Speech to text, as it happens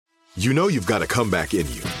You know you've got a comeback in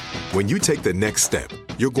you. When you take the next step,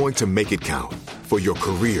 you're going to make it count for your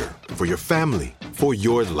career, for your family, for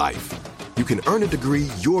your life. You can earn a degree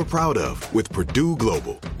you're proud of with Purdue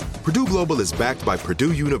Global. Purdue Global is backed by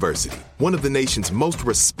Purdue University, one of the nation's most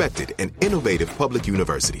respected and innovative public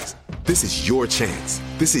universities. This is your chance.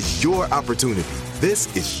 This is your opportunity.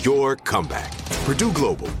 This is your comeback. Purdue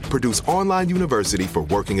Global, Purdue's online university for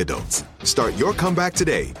working adults. Start your comeback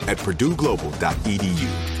today at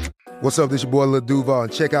purdueglobal.edu. What's up, this your boy Lil Duval,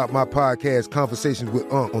 and check out my podcast, Conversations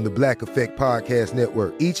with Unc, on the Black Effect Podcast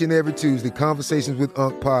Network. Each and every Tuesday, Conversations with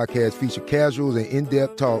Unc podcast feature casuals and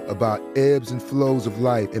in-depth talk about ebbs and flows of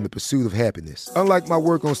life and the pursuit of happiness. Unlike my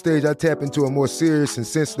work on stage, I tap into a more serious and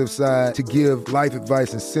sensitive side to give life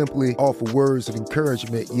advice and simply offer words of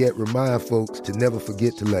encouragement, yet remind folks to never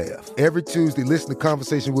forget to laugh. Every Tuesday, listen to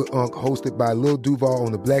Conversation with Unc, hosted by Lil Duval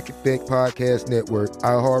on the Black Effect Podcast Network,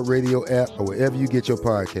 iHeartRadio app, or wherever you get your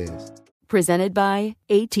podcasts. Presented by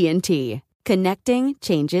AT&T. Connecting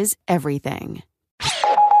changes everything.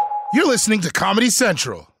 You're listening to Comedy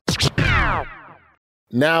Central.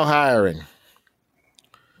 Now hiring.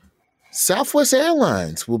 Southwest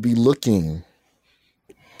Airlines will be looking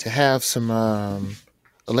to have some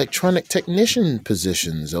electronic technician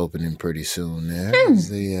positions opening pretty soon there.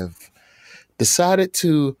 They have decided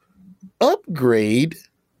to upgrade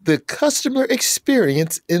the customer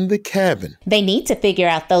experience in the cabin. They need to figure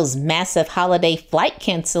out those massive holiday flight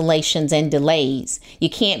cancellations and delays. You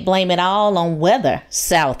can't blame it all on weather,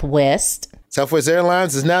 Southwest. Southwest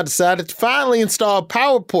Airlines has now decided to finally install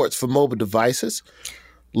power ports for mobile devices,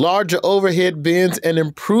 larger overhead bins, and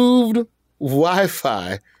improved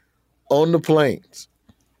Wi-Fi on the planes.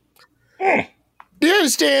 Do you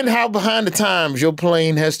understand how behind the times your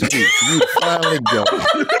plane has to be for you to finally go?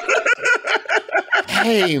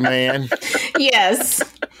 Hey, man. Yes.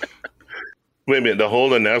 Wait a minute. The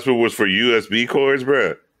whole announcement was for USB cords,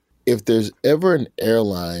 bro? If there's ever an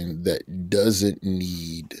airline that doesn't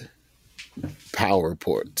need power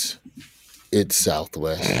ports, it's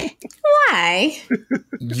Southwest. Why?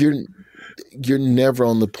 You're never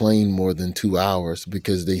on the plane more than 2 hours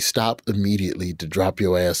because they stop immediately to drop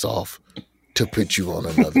your ass off to put you on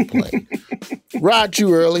another plane. Rod,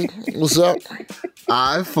 you early. What's up?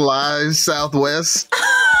 I fly Southwest,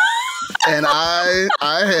 and I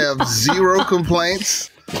have zero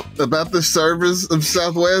complaints about the service of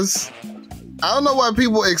Southwest. I don't know why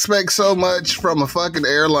people expect so much from a fucking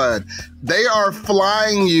airline. They are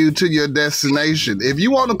flying you to your destination. If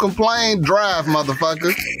you want to complain, drive,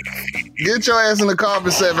 motherfucker. Get your ass in the car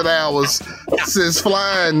for 7 hours. Since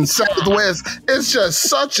flying Southwest, it's just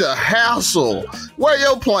such a hassle. Where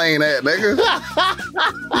your plane at, nigga?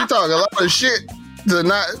 You talk a lot of shit to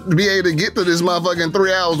not be able to get to this motherfucker in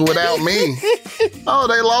 3 hours without me. Oh,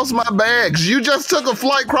 they lost my bags. You just took a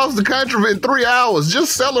flight across the country in 3 hours.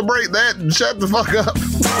 Just celebrate that and shut the fuck up.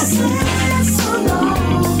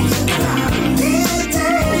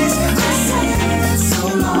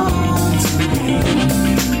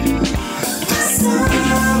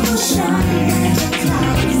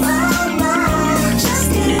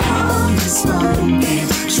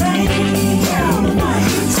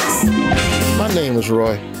 My name is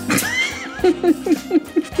Roy.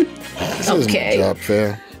 This isn't a job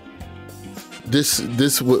fair.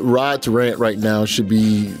 This Rod to Rant right now should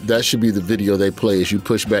be the video they play as you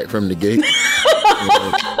push back from the gate.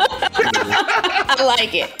 I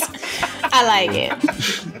like it.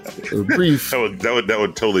 A brief. That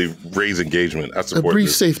would totally raise engagement. I support a brief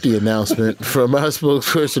this. Safety announcement from our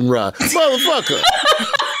spokesperson Rod. Motherfucker.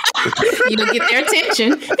 You don't get their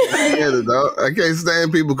attention. I can't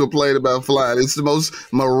stand people complain about flying. It's the most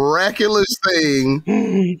miraculous thing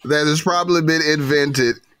that has probably been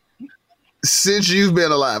invented since you've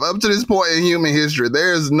been alive. Up to this point in human history,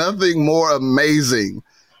 there is nothing more amazing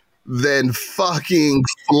than fucking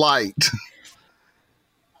flight.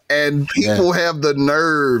 And people have the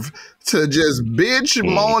nerve to just bitch,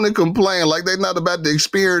 moan, and complain like they're not about to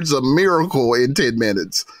experience a miracle in 10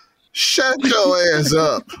 minutes. Shut your ass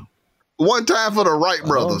up. One time for the Wright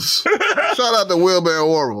brothers. Shout out to Wilbur and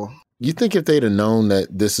Orville. You think if they'd have known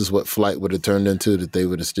that this is what flight would have turned into, that they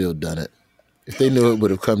would have still done it? If they knew it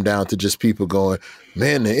would have come down to just people going,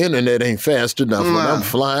 man, the internet ain't fast enough when I'm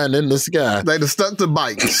flying in the sky. They'd have stuck to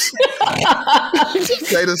bikes.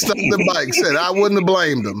 And I wouldn't have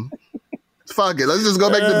blamed them. Fuck it. Let's just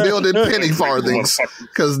go back to building penny farthings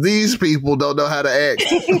because these people don't know how to act.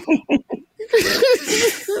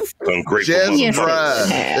 Just drive.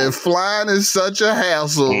 If flying is such a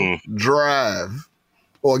hassle, drive.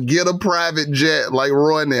 Or get a private jet like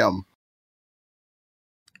Roy and them.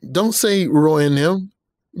 Don't say Roy and them.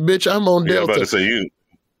 Bitch, I'm on Delta. I'm about to say you.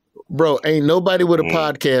 Bro, ain't nobody with a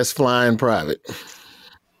podcast flying private.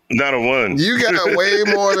 Not a one. You got way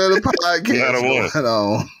more than a podcast Not a one. going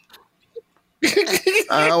on.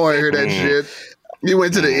 I don't want to hear that shit. You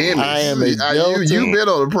went to the Emmys. I am a Delta. You've been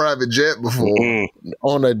on a private jet before.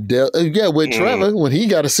 On a yeah, with Trevor when he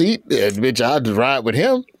got a seat. Yeah, bitch, I'd ride with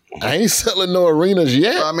him. I ain't selling no arenas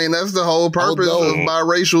yet. I mean, that's the whole purpose of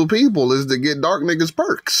biracial people is to get dark niggas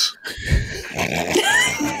perks.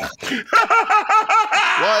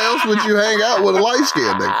 Why else would you hang out with a light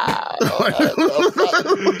skinned nigga?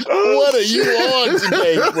 What are you on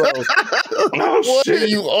today, bro? What are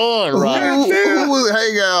you on, Ryan? Who would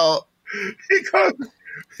hang out?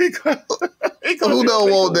 Who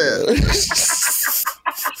don't want that?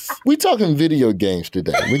 We talking video games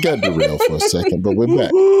today. We got derailed for a second, but we're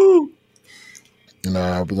back. We're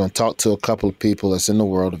going to talk to a couple of people that's in the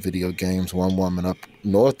world of video games. One woman up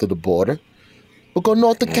north of the border. We'll go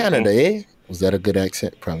north of Canada, eh? Was that a good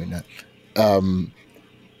accent? Probably not.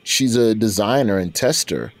 She's a designer and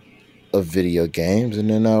tester of video games. And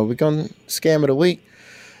then we're going to scam of the week.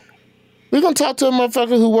 We're going to talk to a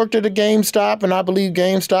motherfucker who worked at a GameStop, and I believe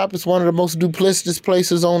GameStop is one of the most duplicitous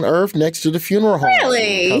places on earth next to the funeral home.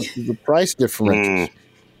 Really? Because of the price differentials.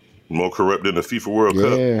 More corrupt than the FIFA World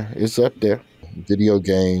Cup. Yeah, it's up there. Video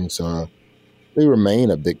games, they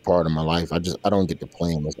remain a big part of my life. I don't get to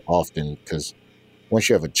play them as often because once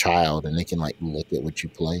you have a child and they can like look at what you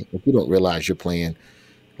play, if you don't realize you're playing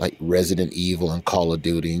like Resident Evil and Call of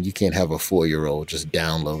Duty, and you can't have a 4-year-old just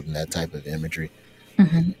downloading that type of imagery.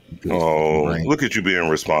 Mm-hmm. Oh, look at you being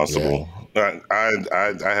responsible. Yeah. I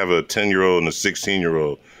have a 10-year-old and a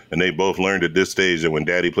 16-year-old, and they both learned at this stage that when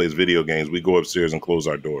daddy plays video games, we go upstairs and close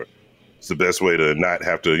our door. It's the best way to not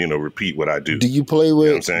have to, repeat what I do. Do you play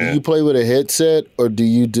with a headset, or do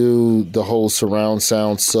you do the whole surround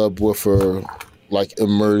sound subwoofer like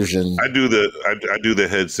immersion? I do the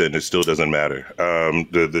headset, and it still doesn't matter.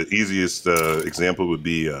 The easiest example would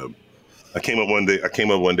be I came up one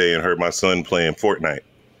day and heard my son playing Fortnite,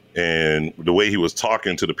 and the way he was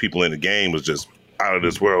talking to the people in the game was just out of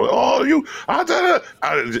this world. Oh,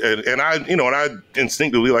 and I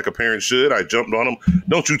instinctively, like a parent should, I jumped on him.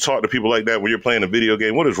 Don't you talk to people like that when you're playing a video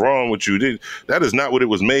game. What is wrong with you? That is not what it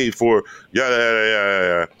was made for.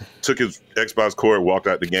 Yeah. Took his Xbox cord, walked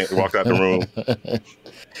out the room,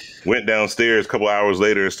 went downstairs a couple hours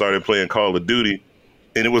later and started playing Call of Duty,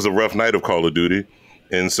 and it was a rough night of Call of Duty.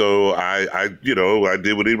 And so I did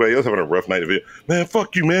what anybody else having a rough night of it. Man,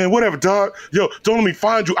 fuck you, man. Whatever, dog. Yo, don't let me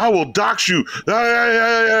find you. I will dox you.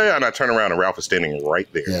 And I turn around and Ralph is standing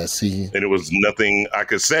right there. Yeah, see. And it was nothing I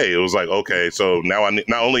could say. It was like, okay, so now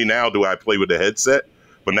not only do I play with the headset,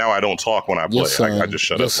 but now I don't talk when I play. I just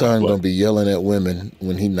shut up. Your son gonna be yelling at women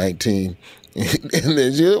when he's 19. And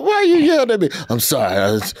then why are you yelling at me? I'm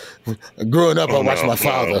sorry. Growing up, I watched my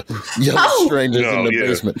father yell at strangers in the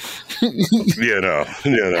basement. No.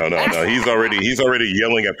 He's already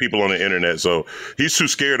yelling at people on the internet, so he's too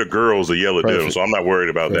scared of girls to yell at them. So I'm not worried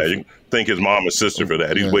about that. You can thank his mom and sister for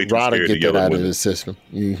that. He's way too scared to yell at women. Out of his system.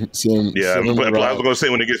 You see him, but I was going to say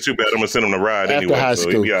when it gets too bad, I'm going to send him to ride after anyway. High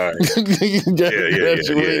school. So he'll be all right.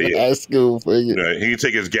 Yeah. High school for you. He can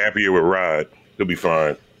take his gap year with Ride. He'll be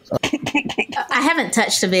fine. I haven't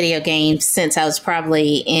touched a video game since I was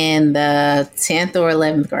probably in the 10th or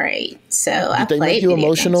 11th grade. So I played. They make you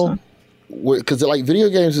emotional? Because like video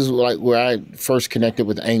games is like where I first connected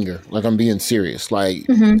with anger. Like I'm being serious. Like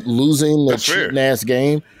losing the cheating ass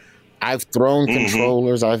game. I've thrown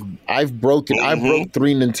controllers. I've broken. I broke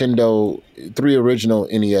 3 original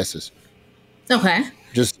NESs. Okay.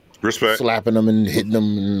 Just respect. Slapping them and hitting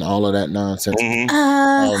them and all of that nonsense.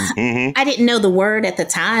 I didn't know the word at the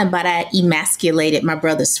time, but I emasculated my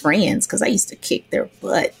brother's friends because I used to kick their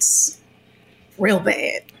butts real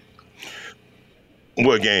bad.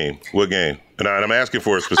 What game? And I'm asking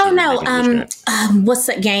for a specific. Oh no! What's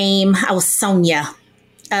that game? I was Sonya.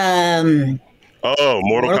 Mortal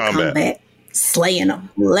Kombat. Slaying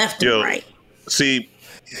them left and right. See.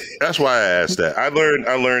 That's why I asked that. I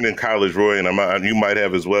learned in college, Roy, and you might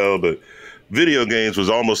have as well, but video games was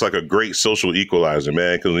almost like a great social equalizer,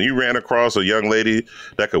 man. Because when you ran across a young lady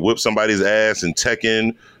that could whip somebody's ass in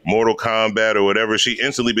Tekken, Mortal Kombat, or whatever, she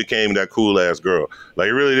instantly became that cool ass girl. Like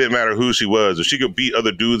it really didn't matter who she was. If she could beat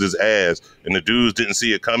other dudes' ass and the dudes didn't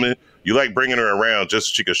see it coming, you like bringing her around just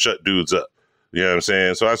so she could shut dudes up. You know what I'm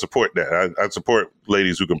saying? So I support that. I support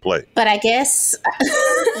ladies who can play. But I guess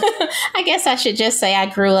I should just say I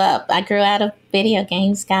grew out of video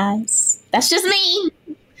games, guys. That's just me.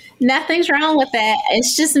 Nothing's wrong with that.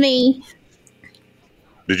 It's just me.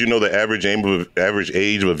 Did you know the average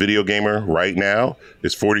age of a video gamer right now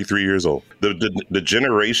is 43 years old? The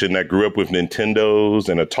generation that grew up with Nintendos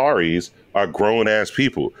and Ataris are grown-ass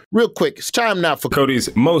people. Real quick, it's time now for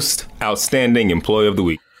Cody's most outstanding employee of the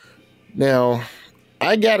week. Now,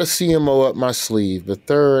 I got a CMO up my sleeve. The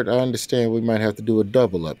third, I understand we might have to do a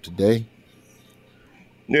double up today.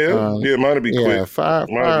 Yeah, mine'll be quick. Yeah, fire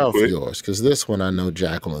off yours, because this one I know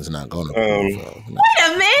Jacqueline's not going to. Wait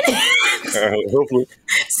a minute.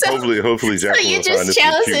 Hopefully, Jacqueline. So you just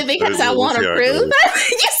chose it because I want to prove it?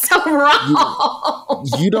 You're so wrong.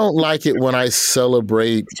 You don't like it when I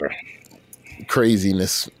celebrate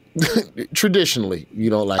craziness. Traditionally, you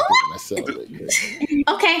don't like it when I celebrate craziness.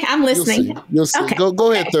 Okay, I'm listening. You'll see. Okay.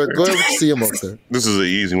 Go ahead, third. Go ahead with the CMO, third. This is an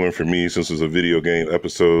easy one for me since it's a video game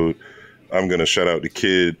episode. I'm going to shout out the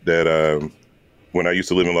kid that when I used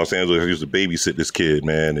to live in Los Angeles, I used to babysit this kid,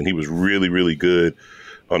 man. And he was really, really good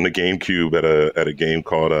on the GameCube at a game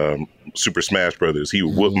called Super Smash Brothers. He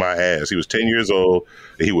would whoop my ass. He was 10 years old,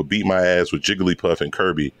 and he would beat my ass with Jigglypuff and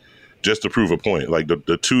Kirby just to prove a point. Like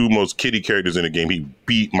the two most kiddie characters in the game, he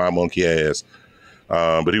beat my monkey ass.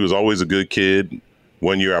 But he was always a good kid.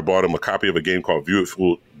 One year I bought him a copy of a game called View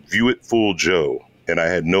It Full Joe, and I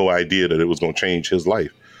had no idea that it was going to change his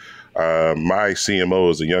life. My CMO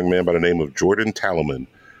is a young man by the name of Jordan Talaman,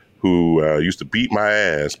 who used to beat my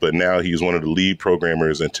ass, but now he's one of the lead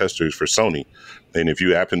programmers and testers for Sony. And if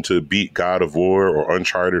you happen to beat God of War or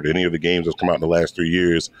Uncharted, any of the games that's come out in the last 3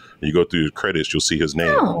 years, and you go through the credits, you'll see his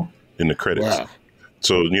name in the credits. Wow.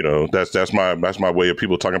 So, that's my way of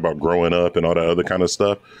people talking about growing up and all that other kind of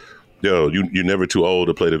stuff. Yo, you're never too old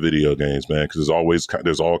to play the video games, man, because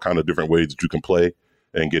there's all kind of different ways that you can play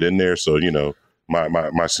and get in there. So, my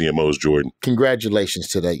CMO is Jordan. Congratulations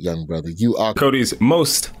to that young brother. You are Cody's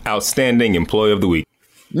most outstanding employee of the week.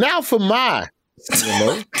 Now for my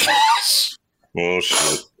CMO. Oh,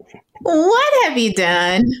 shit. What have you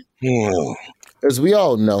done? As we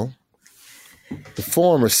all know, the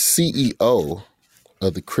former CEO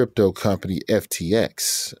of the crypto company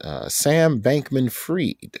FTX, Sam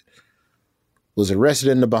Bankman-Fried, was arrested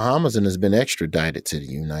in the Bahamas and has been extradited to the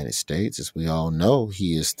United States. As we all know,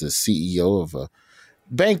 he is the CEO of a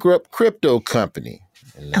bankrupt crypto company.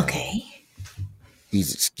 And, okay.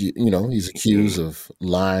 He's accused of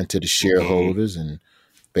lying to the shareholders and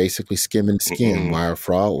basically skimming the skin. Wire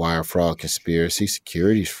fraud, conspiracy,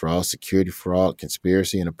 security fraud,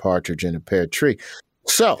 conspiracy, and a partridge in a pear tree.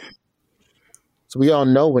 So we all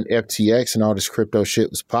know when FTX and all this crypto shit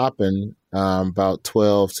was popping about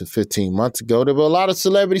 12 to 15 months ago, there were a lot of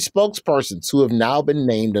celebrity spokespersons who have now been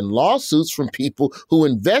named in lawsuits from people who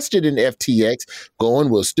invested in FTX going,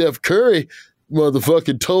 well, Steph Curry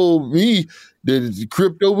motherfucking told me that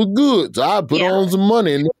crypto was good. So I put on some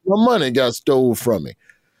money and my money got stolen from me.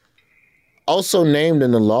 Also named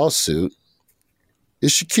in the lawsuit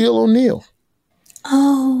is Shaquille O'Neal.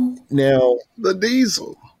 Oh. Now, the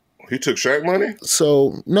Diesel. He took Shaq money?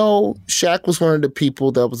 So, no, Shaq was one of the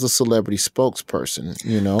people that was a celebrity spokesperson,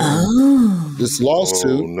 Oh. This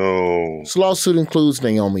lawsuit. Oh, no. This lawsuit includes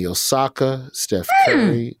Naomi Osaka, Steph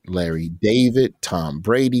Curry, Larry David, Tom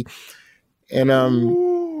Brady. And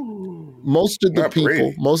most of the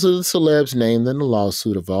celebs named in the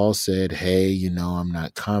lawsuit have all said, hey, I'm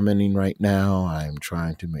not commenting right now. I'm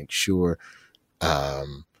trying to make sure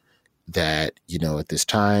that, at this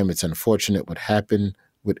time, it's unfortunate what happened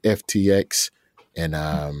with FTX, and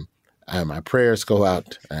my prayers go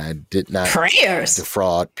out. I did not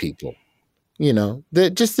defraud people.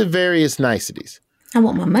 Just the various niceties. I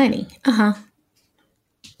want my money. When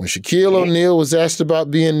Shaquille O'Neal was asked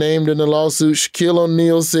about being named in the lawsuit, Shaquille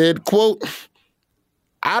O'Neal said, quote,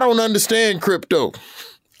 I don't understand crypto.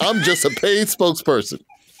 I'm just a paid spokesperson.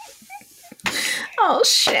 Oh,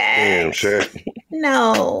 Shaq. Damn, Shaq.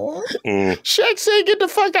 No. Shaq said, get the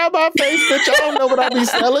fuck out of my face, bitch. I don't know what I be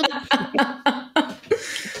selling.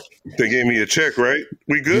 They gave me a check, right?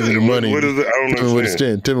 We good. Give me the money. What is it? I don't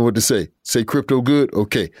understand. Tell me what to say. Say crypto good?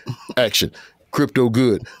 Okay. Action. Crypto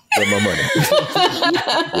good. Want my money.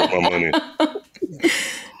 Want my money.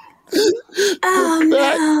 Oh, no.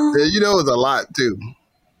 Yeah, it's a lot, too.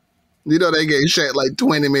 They gave Shaq like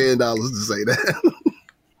 $20 million to say that.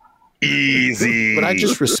 Easy. But I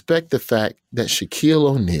just respect the fact that Shaquille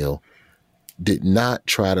O'Neal did not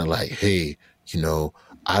try to hey,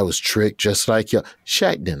 I was tricked just like you.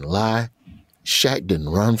 Shaq didn't lie. Shaq didn't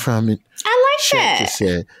run from it. I like Shaq that. Just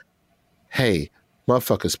said, hey,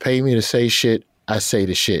 motherfuckers pay me to say shit. I say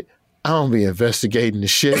the shit. I don't be investigating the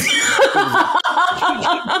shit.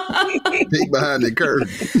 Peek behind the curtain.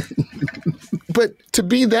 But to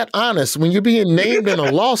be that honest, when you're being named in a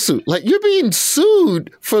lawsuit, you're being sued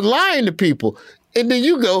for lying to people. and then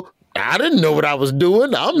you go, I didn't know what I was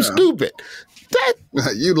doing. I'm stupid. That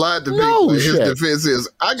You lied to No, people. His Shaq. defense is,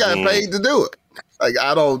 I got paid to do it. Like,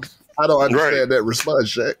 I don't understand Right. that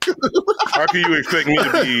response, Shaq. How can you expect me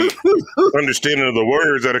to be understanding of the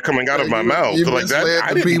words that are coming out of my mouth? You Like that, misled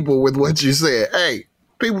I the didn't. people with what you said. Hey,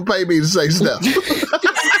 people pay me to say stuff.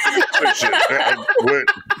 Shit, what?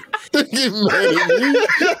 get mad at me.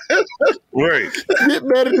 Right. Get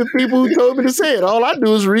mad at the people who told me to say it. All I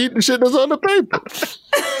do is read the shit that's on the paper.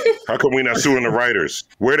 How come we not suing the writers?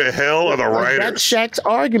 Where the hell are the That's writers? Shaq's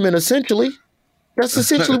argument, essentially. That's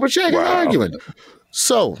essentially what Shaq is arguing.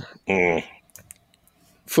 So, I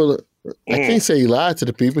can't say he lied to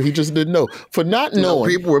the people. He just didn't know. For not knowing.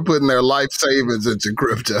 People were putting their life savings into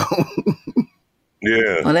crypto.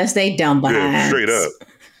 Yeah. Well, that's they dumb behind. Yeah, straight up.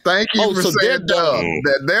 Thank you for so they're saying dumb.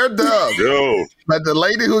 That they're dumb. Yo. But the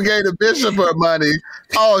lady who gave the bishop her money,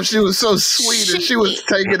 she was so sweet and she was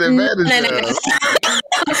taking advantage of.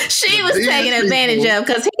 She was taking advantage of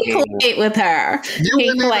because he played with her. You He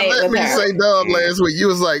wouldn't even played let with me her. say dumb last week. You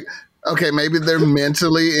was like, okay, maybe they're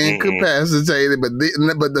mentally incapacitated, but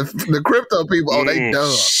the crypto people, they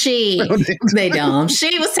dumb. They dumb.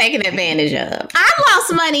 She was taken advantage of. I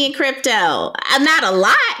lost money in crypto. Not a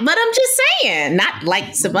lot, but I'm just saying, not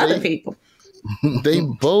like some other people. They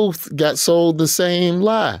both got sold the same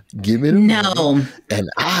lie. Give me the money, and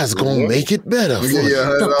I's gonna make it better for you.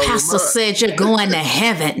 The pastor said you're going to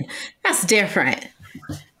heaven. That's different.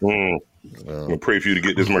 I'm gonna pray for you to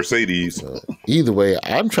get this Mercedes. Either way,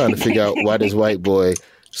 I'm trying to figure out why this white boy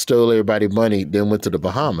stole everybody's money, then went to the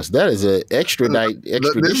Bahamas. That is an extradition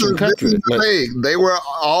country. This is the thing. They were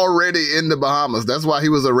already in the Bahamas. That's why he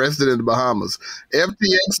was arrested in the Bahamas.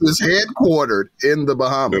 FTX is headquartered in the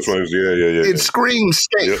Bahamas. That's what yeah. It screams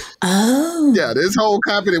state. Yep. Oh. Yeah, this whole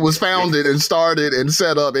company was founded and started and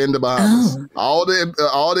set up in the Bahamas. All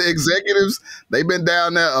the executives, they've been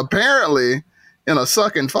down there apparently in a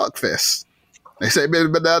suck and fuck fest. They say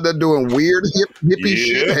they've been down there doing weird hippie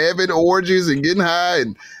shit, having orgies and getting high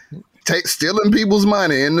and stealing people's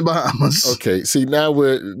money in the Bahamas. Okay, see now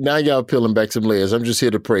y'all peeling back some layers. I'm just here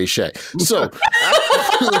to praise Shaq. So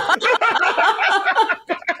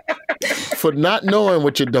for not knowing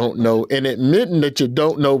what you don't know and admitting that you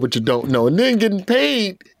don't know what you don't know, and then getting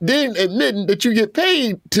paid, then admitting that you get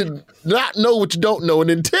paid to not know what you don't know, and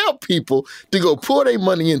then tell people to go pour their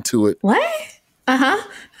money into it. What?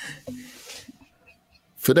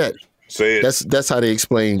 For that. Say it. That's how they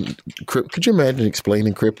explain. Could you imagine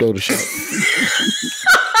explaining crypto to Shaq?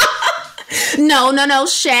 No.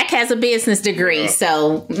 Shaq has a business degree,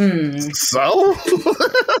 so. So?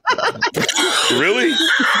 Really?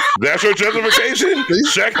 That's your justification?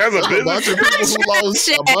 Shaq has a business. Bunch of people who lost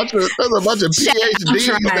there's a bunch of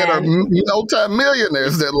PhDs that are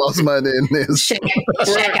multi-millionaires that lost money in this.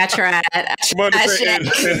 Shaq, I tried.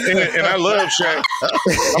 And I love Shaq.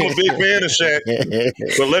 I'm a big fan of Shaq.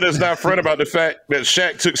 But let us not fret about the fact that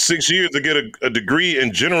Shaq took 6 years to get a degree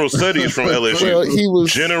in general studies from LSU. Well, he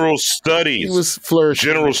was general studies. He was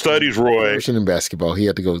flourishing. General studies, Roy. Flourishing in basketball. He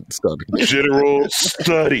had to go study. General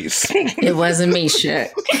studies. It wasn't me,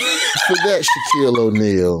 Shaq. For that, Shaquille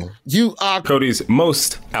O'Neal, you are Cody's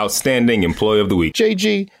most outstanding employee of the week.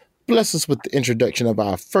 JG, bless us with the introduction of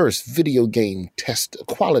our first video game tester,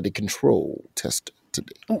 quality control tester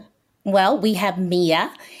today. Well, we have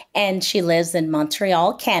Mia, and she lives in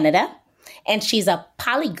Montreal, Canada, and she's a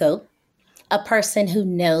polyglot, a person who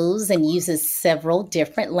knows and uses several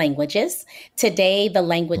different languages. Today, the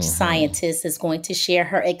language scientist is going to share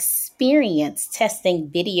her experience testing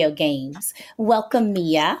video games. Welcome,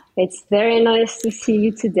 Mia. It's very nice to see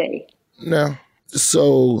you today. Now,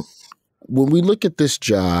 so when we look at this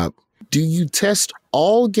job, do you test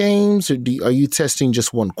all games, or are you testing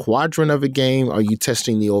just one quadrant of a game? Are you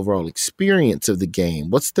testing the overall experience of the game?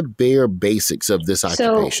 What's the bare basics of this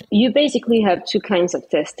occupation? So you basically have two kinds of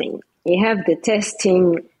testing. You have the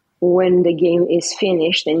testing when the game is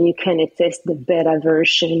finished and you kind of test the beta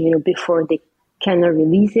version, before they kind of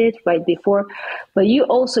release it, right before. But you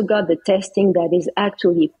also got the testing that is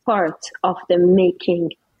actually part of the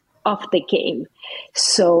making of the game.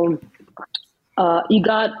 So you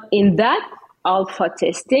got in that alpha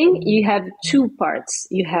testing, you have two parts.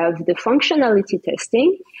 You have the functionality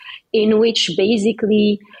testing, in which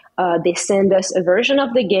basically they send us a version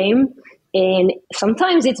of the game. And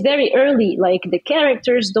sometimes it's very early, like the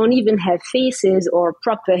characters don't even have faces or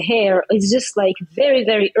proper hair. It's just like very,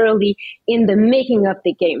 very early in the making of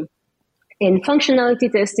the game. And functionality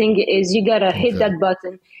testing is you gotta hit that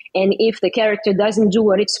button. And if the character doesn't do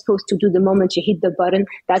what it's supposed to do the moment you hit the button,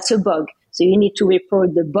 that's a bug. So you need to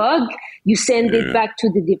report the bug, you send it back to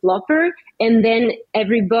the developer, and then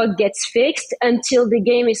every bug gets fixed until the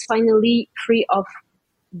game is finally free of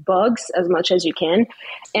bugs as much as you can.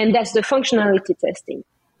 And that's the functionality testing.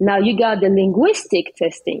 Now you got the linguistic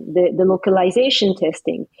testing, the localization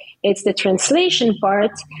testing. It's the translation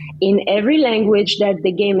part in every language that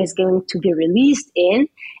the game is going to be released in.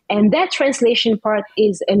 And that translation part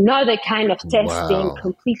is another kind of testing,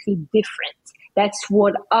 completely different. That's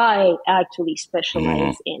what I actually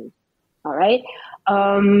specialize in. All right.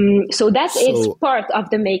 It's part of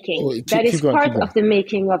the making. That is part of the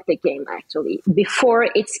making of the game, actually, before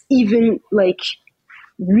it's even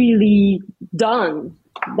really done.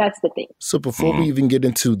 That's the thing. So before we even get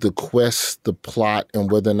into the quest, the plot,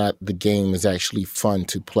 and whether or not the game is actually fun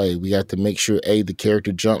to play, we have to make sure, A, the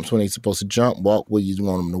character jumps when he's supposed to jump, walk where you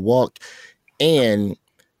want him to walk, and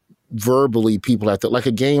verbally people have to, like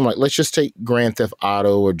a game, like let's just take Grand Theft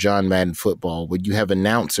Auto or John Madden Football, where you have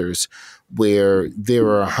announcers where there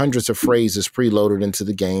are hundreds of phrases preloaded into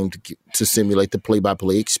the game to simulate the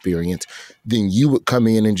play-by-play experience. Then you would come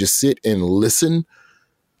in and just sit and listen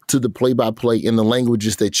to the play-by-play in the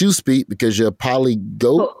languages that you speak because you're a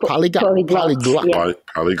polyglot.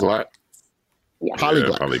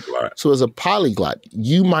 So as a polyglot,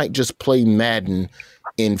 you might just play Madden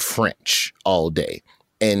in French all day,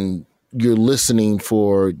 and you're listening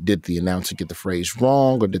for, did the announcer get the phrase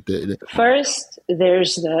wrong, or did the... First,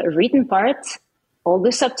 there's the written part, all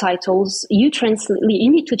the subtitles. You translate.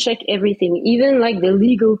 You need to check everything, even like the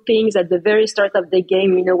legal things at the very start of the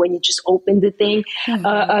game. You know, when you just open the thing,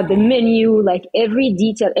 the menu, like every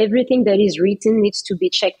detail, everything that is written needs to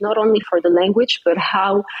be checked, not only for the language, but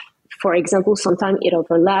how, for example, sometimes it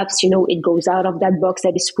overlaps. You know, it goes out of that box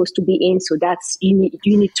that is supposed to be in. So that's you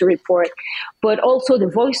need to report. But also the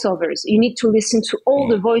voiceovers. You need to listen to all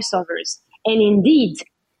the voiceovers. And indeed,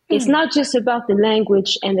 it's not just about the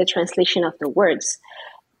language and the translation of the words.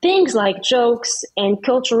 Things like jokes and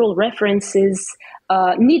cultural references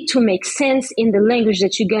need to make sense in the language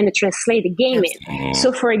that you're going to translate the game in.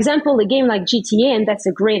 So, for example, a game like GTA, and that's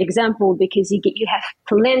a great example because you have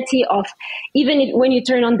plenty of, even when you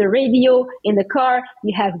turn on the radio in the car,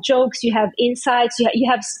 you have jokes, you have insights,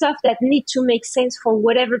 you have stuff that need to make sense for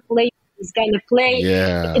whatever player is going to play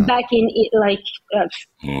back in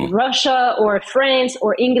Russia or France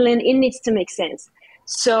or England. It needs to make sense.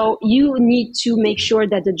 So you need to make sure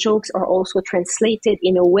that the jokes are also translated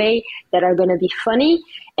in a way that are going to be funny.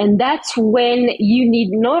 And that's when you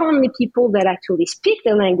need not only people that actually speak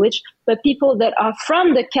the language, but people that are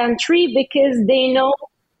from the country because they know,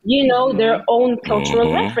 their own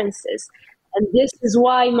cultural references. And this is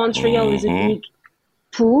why Montreal is a big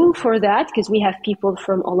pool for that, because we have people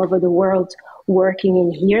from all over the world working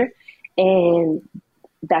in here, and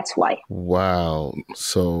that's why. Wow.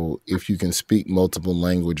 So if you can speak multiple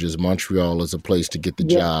languages, Montreal is a place to get the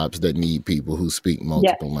jobs that need people who speak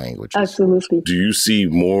multiple languages. Absolutely. Do you see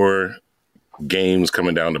more games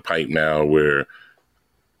coming down the pipe now where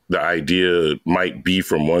the idea might be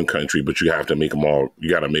from one country, but you have to make them you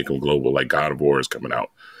got to make them global, like God of War is coming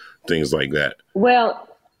out, things like that? Well,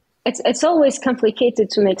 it's always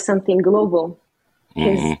complicated to make something global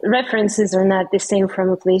because references are not the same from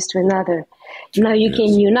a place to another. Now you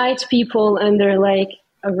can unite people under like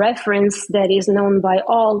a reference that is known by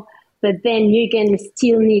all, but then you can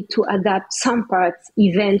still need to adapt some parts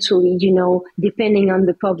eventually, depending on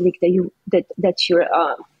the public that you're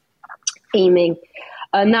aiming.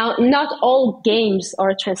 Now, not all games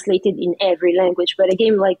are translated in every language, but a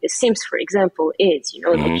game like The Sims, for example, is.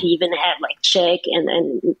 Like you even have like Czech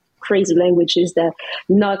and crazy languages that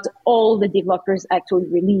not all the developers actually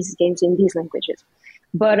release games in these languages.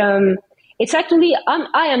 But it's actually,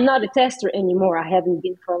 I am not a tester anymore. I haven't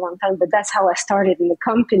been for a long time, but that's how I started in the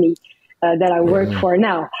company that I work for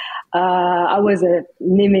now. I was an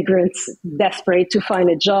immigrant desperate to find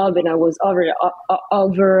a job, and I was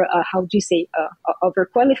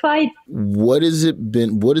overqualified. What has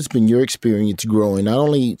been your experience growing, not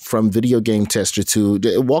only from video game tester to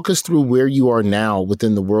walk us through where you are now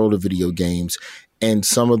within the world of video games and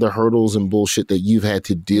some of the hurdles and bullshit that you've had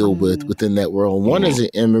to deal with within that world. One, as an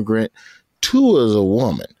immigrant, two, as a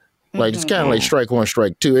woman. Like, it's kind of like strike one,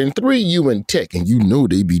 strike two. And three, you in tech, and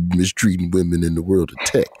they be mistreating women in the world of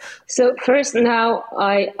tech. So first, now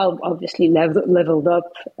I obviously leveled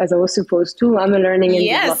up as I was supposed to. I'm a learning and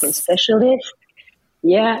development specialist.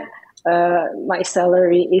 Yeah. My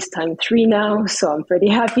salary is times 3 now, so I'm pretty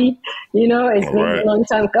happy. It's been a long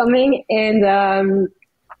time coming. And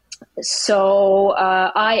so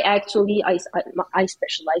I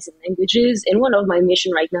specialize in languages, and one of my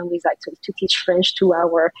mission right now is actually to teach French to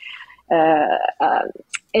our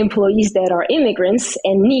employees that are immigrants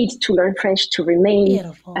and need to learn French to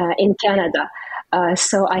remain in Canada.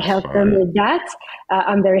 So I help them with that.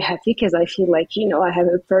 I'm very happy because I feel like, I have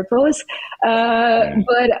a purpose.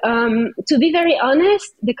 But to be very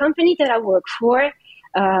honest, the company that I work for,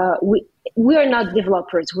 we are not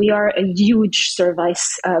developers. We are a huge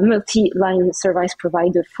service, multi-line service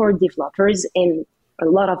provider for developers, and a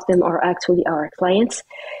lot of them are actually our clients.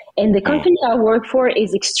 And the company I work for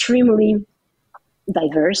is extremely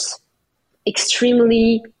diverse,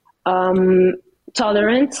 extremely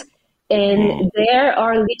tolerant, and there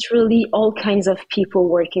are literally all kinds of people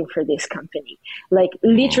working for this company. Like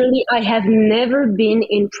literally, I have never been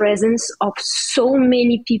in presence of so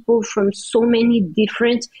many people from so many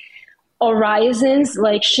different horizons,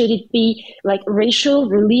 like should it be like racial,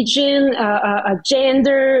 religion,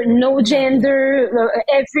 gender, no gender,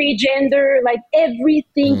 every gender, like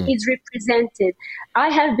everything is represented. I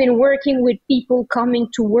have been working with people coming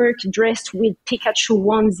to work dressed with Pikachu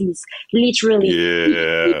onesies, literally.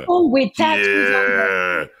 Yeah. People with tattoos on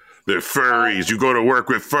them. They're furries. You go to work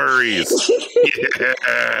with furries.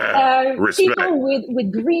 Yeah. Respect. People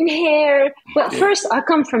with green hair. But first, I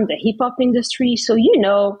come from the hip-hop industry, so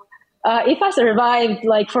if I survived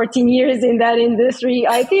like 14 years in that industry,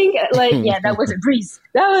 I think that was a breeze.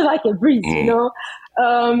 That was like a breeze,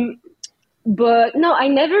 But no, I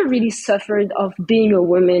never really suffered of being a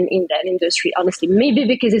woman in that industry, honestly. Maybe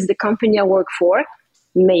because it's the company I work for.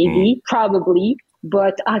 Maybe, probably.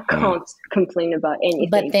 But I can't complain about anything.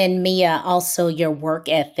 But then, Mia, also your work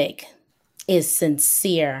ethic is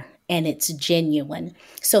sincere and it's genuine.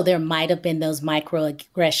 So there might have been those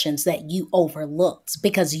microaggressions that you overlooked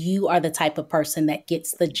because you are the type of person that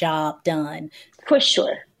gets the job done. For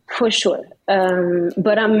sure.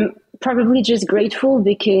 But I'm probably just grateful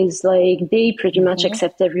because they pretty much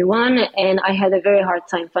accept everyone. And I had a very hard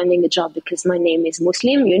time finding a job because my name is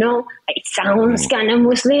Muslim, it sounds kind of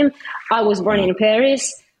Muslim. I was born in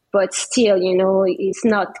Paris, but still, it's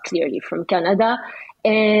not clearly from Canada.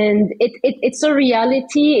 And it's a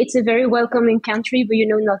reality. It's a very welcoming country, but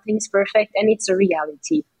nothing's perfect, and it's a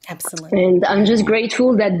reality. Absolutely. And I'm just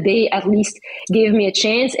grateful that they at least gave me a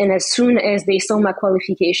chance. And as soon as they saw my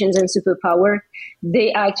qualifications and superpower,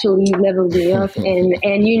 they actually leveled me up. And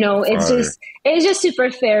it's just super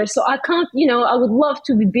fair. So I can't, I would love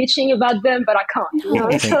to be bitching about them, but I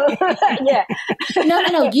can't. So, yeah.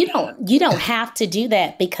 No, you don't have to do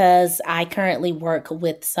that because I currently work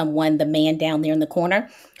with someone, the man down there in the corner,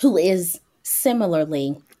 who is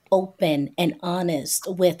similarly open and honest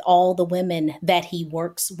with all the women that he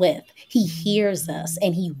works with. He hears us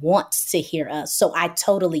and he wants to hear us. So I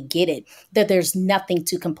totally get it that there's nothing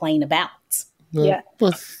to complain about. Well,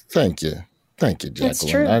 thank you. Thank you, Jacqueline. That's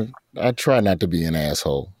true. I try not to be an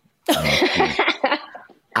asshole.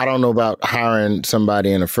 I don't know about hiring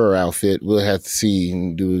somebody in a fur outfit. We'll have to see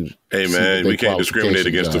and do. Hey, man, we can't discriminate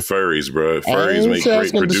against the furries, bro. Furries make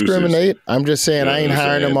great producers. Discriminate. I'm just saying I ain't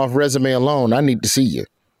hiring them off resume alone. I need to see you.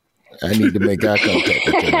 I need to make eye contact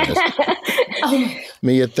with you.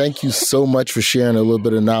 Mia, thank you so much for sharing a little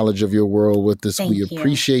bit of knowledge of your world with us. We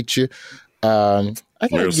appreciate you. I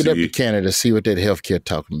got to get up to Canada, see what that healthcare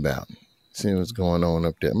talking about. See what's going on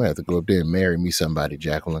up there. I might have to go up there and marry me somebody,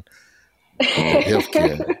 Jacqueline.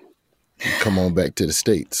 Healthcare. Come on back to the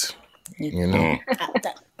States. I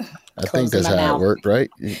think that's how it worked, right?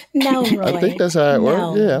 No, Roy. I think that's how it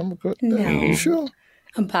worked. Yeah, I'm good. No. You sure?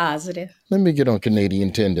 I'm positive. Let me get on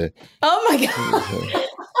Canadian Tinder. Oh my God.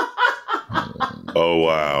 Oh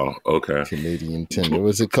wow. Okay. Canadian Tinder.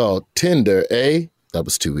 What's it called? Tinder, eh? That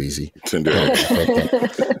was too easy. Tinder.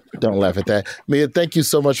 Don't laugh at that. Mia, thank you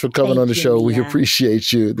so much for coming on the show. Mia. We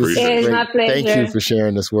appreciate you. This is my pleasure. Thank you for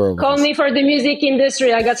sharing this world with us. Call me for the music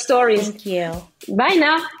industry. I got stories. Thank you. Bye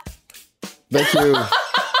now. Thank you.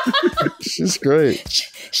 She's great.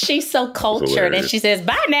 She's so cultured, and she says,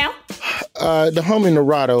 bye now. The homie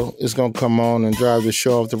Narado is going to come on and drive the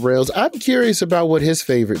show off the rails. I'm curious about what his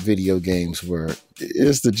favorite video games were.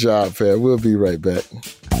 It's the Job Fair. We'll be right back.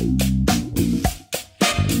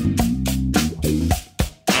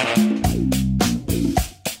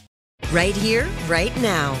 Right here, right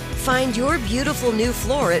now. Find your beautiful new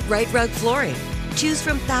floor at Right Rug Flooring. Choose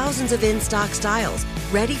from thousands of in-stock styles,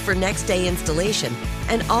 ready for next day installation,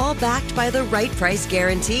 and all backed by the right price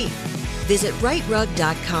guarantee. Visit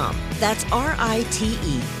rightrug.com. That's RITERUG.com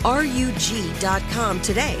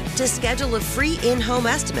today to schedule a free in-home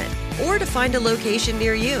estimate or to find a location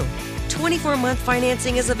near you. 24-month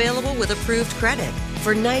financing is available with approved credit.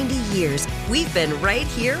 For 90 years, we've been right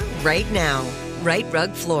here, right now. Right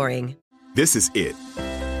Rug Flooring. This is it.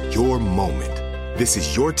 Your moment. This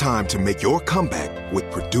is your time to make your comeback with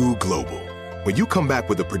Purdue Global. When you come back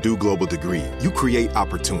with a Purdue Global degree, you create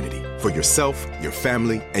opportunity for yourself, your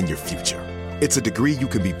family, and your future. It's a degree you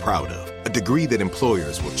can be proud of, a degree that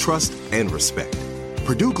employers will trust and respect.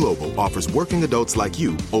 Purdue Global offers working adults like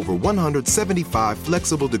you over 175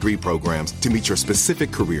 flexible degree programs to meet your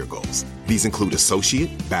specific career goals. These include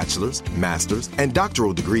associate, bachelor's, master's, and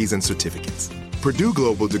doctoral degrees and certificates. Purdue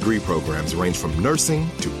Global degree programs range from nursing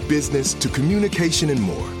to business to communication and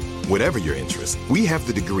more. Whatever your interest, we have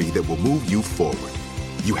the degree that will move you forward.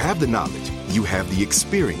 You have the knowledge, you have the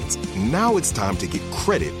experience. Now it's time to get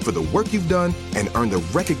credit for the work you've done and earn the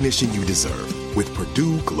recognition you deserve with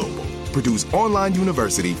Purdue Global, Purdue's online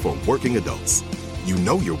university for working adults. You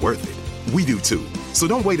know you're worth it. We do too. So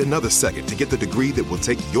don't wait another second to get the degree that will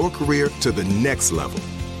take your career to the next level.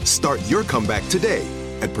 Start your comeback today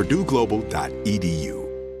at purdueglobal.edu.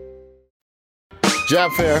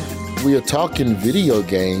 Job fair. We are talking video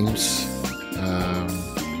games.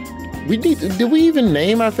 Did we even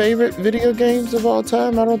name our favorite video games of all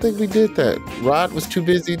time? I don't think we did that. Rod was too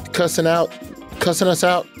busy cussing us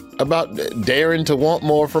out about daring to want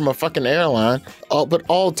more from a fucking airline. But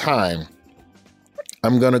all time,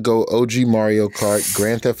 I'm going to go OG Mario Kart,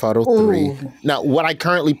 Grand Theft Auto 3. Ooh. Now, what I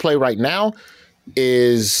currently play right now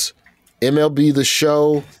is MLB The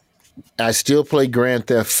Show. I still play Grand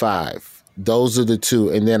Theft 5. Those are the two.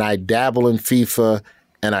 And then I dabble in FIFA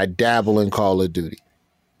and I dabble in Call of Duty.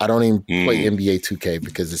 I don't even play NBA 2K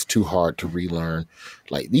because it's too hard to relearn.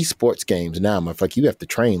 Like these sports games now, motherfucker, you have to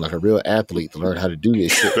train like a real athlete to learn how to do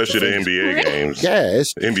this shit. Especially the NBA games. Yeah.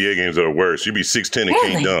 NBA games are the worst. You be 6'10" and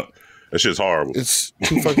can't dunk. That shit's horrible. It's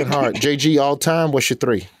too fucking hard. JG, all time, what's your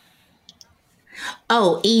 3?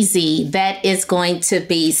 Oh, easy. That is going to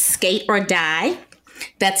be Skate or Die.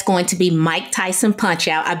 That's going to be Mike Tyson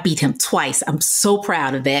Punch-Out. I beat him twice. I'm so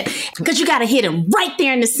proud of that. Because you got to hit him right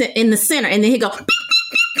there in the center. And then he go...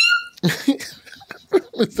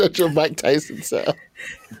 Is that your Mike Tyson sound?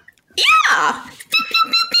 Yeah.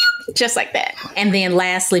 Just like that. And then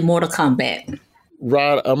lastly, Mortal Kombat.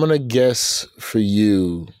 Rod, I'm going to guess for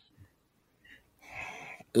you.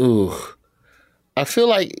 Ooh. I feel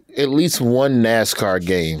like at least one NASCAR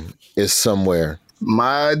game is somewhere.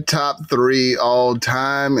 My top 3 all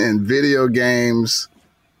time in video games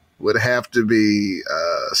would have to be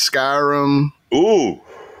Skyrim. Ooh.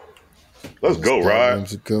 Let's go, Rod.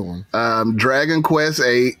 That's a good one. Dragon Quest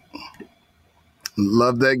 8.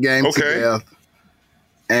 Love that game to death.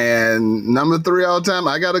 And number 3 all time,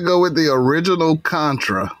 I got to go with the original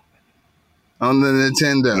Contra on the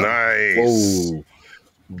Nintendo. Nice. Whoa.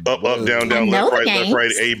 Up, down, left, right,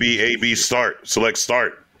 A, B, start. Select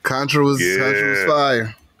start. Contra was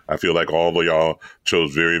fire. I feel like all of y'all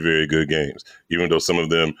chose very, very good games, even though some of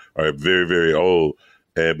them are very, very old.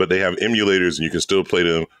 But they have emulators, and you can still play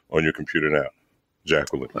them on your computer now,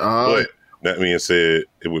 Jacqueline. But that being said,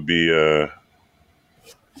 it would be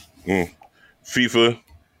FIFA,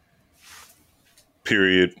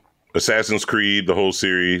 period. Assassin's Creed, the whole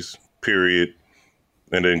series, period.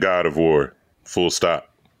 And then God of War, full stop,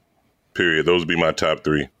 period. Those would be my top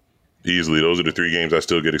 3. Easily, those are the 3 games I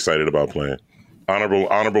still get excited about playing.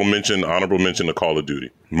 Honorable mention to Call of Duty,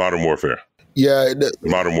 Modern Warfare. Yeah,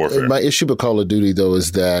 Modern Warfare. My issue with Call of Duty though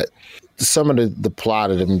is that some of the plot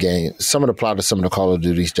of them games, some of the plot of some of the Call of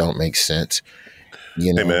Duties don't make sense.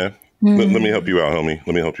 You know? Hey man, let me help you out, homie.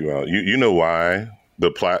 Let me help you out. You know why the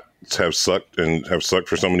plots have sucked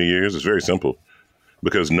for so many years? It's very simple.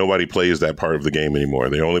 Because nobody plays that part of the game anymore.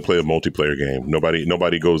 They only play a multiplayer game.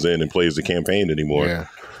 Nobody goes in and plays the campaign anymore. Yeah.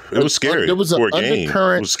 It was scary. There was for an a game.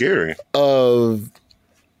 undercurrent It was scary of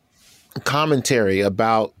commentary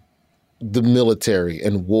about the military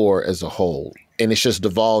and war as a whole. And it's just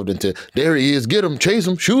devolved into, there he is, get him, chase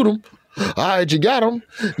him, shoot him. All right, you got him.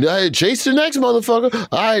 All right, chase the next motherfucker.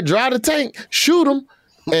 All right, drive the tank, shoot him.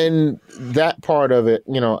 And that part of it,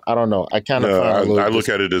 I don't know. I kind of I look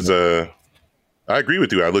at it as I agree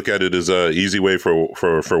with you. I look at it as a easy way for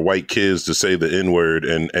white kids to say the N-word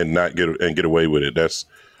and not get away with it. That's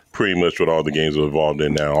pretty much what all the games are involved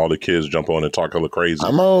in now. All the kids jump on and talk hella crazy.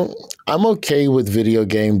 I'm okay with video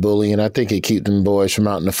game bullying. I think it keeps them boys from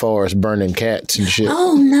out in the forest burning cats and shit.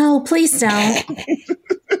 Oh no, please don't.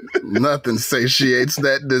 Nothing satiates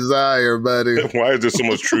that desire, buddy. Why is there so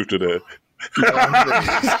much truth to that?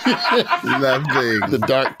 Nothing. The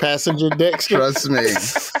dark passenger decks. Trust me.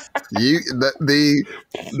 The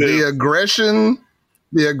aggression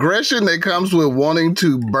that comes with wanting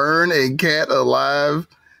to burn a cat alive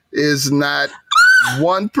is not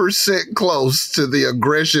 1% close to the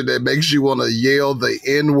aggression that makes you want to yell the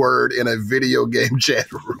N-word in a video game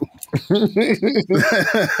chat room. That's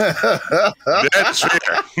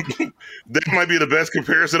fair. That might be the best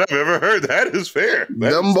comparison I've ever heard. That is fair.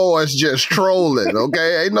 Them boys just trolling,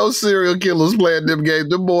 okay? Ain't no serial killers playing them games.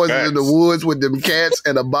 Them boys are in the woods with them cats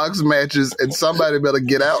and a box of matches, and somebody better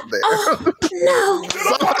get out there. Oh, no.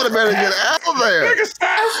 Somebody better get out there.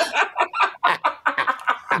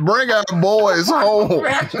 Bring our boys home.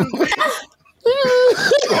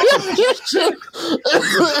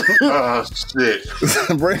 Oh, shit.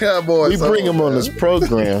 Bring our boys We bring them on this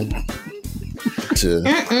program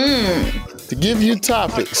to give you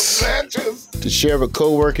topics to share with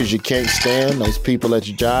coworkers you can't stand, those people at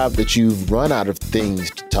your job that you've run out of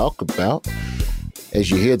things to talk about.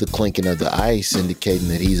 As you hear the clinking of the ice indicating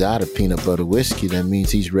that he's out of peanut butter whiskey, that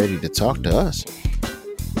means he's ready to talk to us.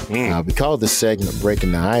 We call this segment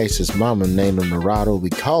Breaking the Ice. His mama named him Narado. We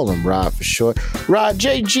call him Rod for short. Rod,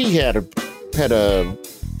 JG had a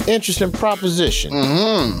interesting proposition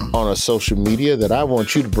on a social media that I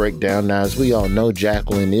want you to break down. Now, as we all know,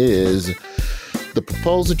 Jacqueline is the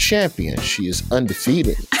proposal champion. She is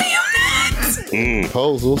undefeated.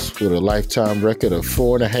 Proposals with a lifetime record of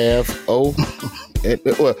 4.5-0.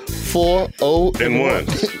 4-0-1.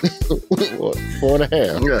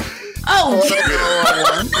 4.5. Yeah. Oh,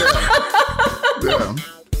 Yeah.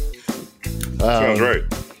 Sounds right.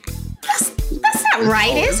 that's not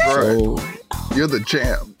right, is it? So, you're the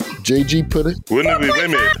champ. JG put it. Wouldn't it be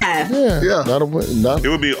limited? Yeah. Not a win. Not. It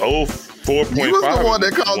would be 4.5. You was the one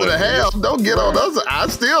that called it a half. Don't get on us. I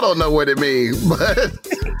still don't know what it means, but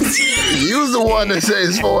you was the one that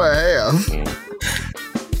says 4.5.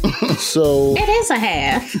 So It is a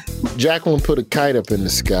half. Jacqueline put a kite up in the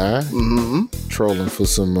sky, trolling for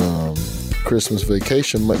some Christmas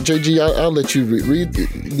vacation. JG, I'll let you read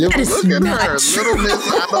it. Look at her, Little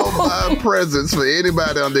Miss. I don't buy presents for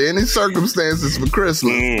anybody under any circumstances for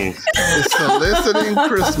Christmas. It's soliciting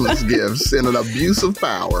Christmas gifts in an abuse of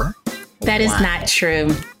power. That is not true.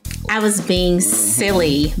 I was being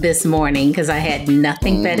silly this morning because I had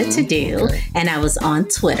nothing better to do, and I was on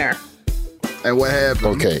Twitter. And what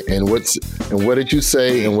happened? Okay, and what did you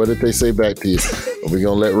say, and what did they say back to you? We're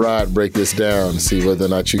gonna let Rod break this down and see whether or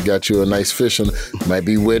not you got you a nice fish on. Might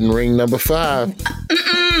be wedding ring number 5.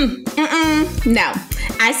 No,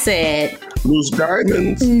 I said Loose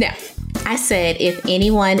diamonds. no. I said if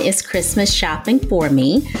anyone is Christmas shopping for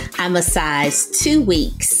me, I'm a size 2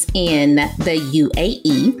 weeks in the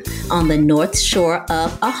UAE, on the North Shore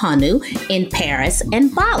of Ahanu, in Paris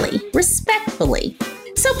and Bali, respectfully.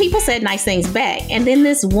 So people said nice things back. And then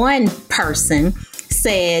this one person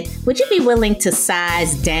said, would you be willing to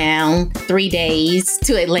size down 3 days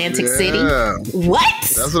to Atlantic City?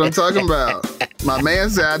 What? That's what I'm talking about. My man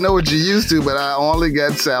said, I know what you used to, but I only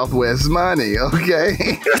got Southwest money, okay?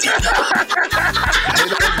 They don't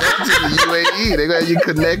go to the UAE. They got you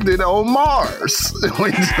connected on Mars.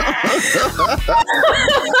 Can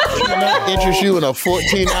I interest you in a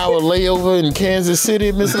 14-hour layover in Kansas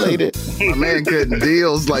City, Miss Lady? My man cutting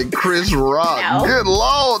deals like Chris Rock. No. Good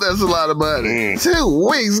Lord, that's a lot of money. 2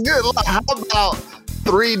 weeks, good Lord. How about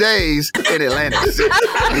 3 days in Atlantic City?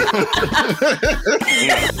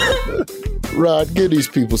 Rod, give these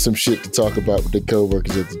people some shit to talk about with their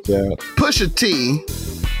coworkers at the job. Pusha T,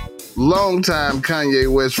 longtime Kanye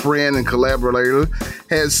West friend and collaborator,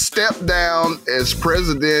 has stepped down as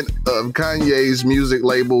president of Kanye's music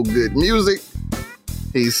label Good Music.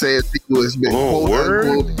 He says he has been quote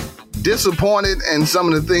unquote disappointed in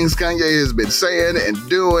some of the things Kanye has been saying and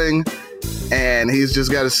doing, and he's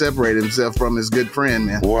just got to separate himself from his good friend,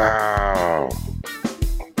 man. Wow.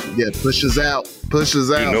 Yeah, Pusha's out.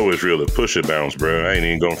 Pusha's out. You know it's real if Pusha bounce, bro. I ain't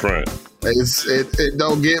even gonna front. It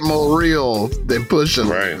don't get more real than Pusha.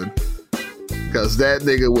 Right. Because that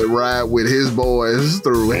nigga would ride with his boys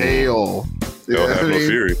through hell. You know They'll have what I no mean?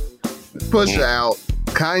 fury. Pusha out.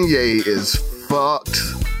 Kanye is fucked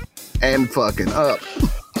and fucking up.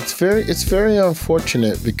 It's very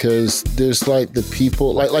unfortunate because there's like the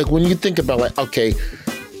people like when you think about like, okay,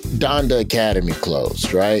 Donda Academy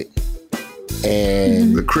closed, right?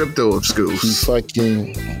 And the crypto of schools. He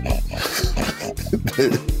fucking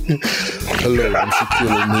hello, I'm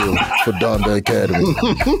Shaquille O'Neal for Donda Academy.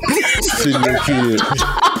 Send your kid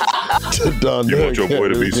to Donda. You want your boy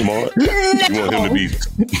to be smart? You want him to be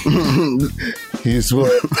He's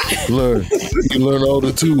smart. You learn all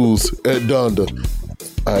the tools at Donda.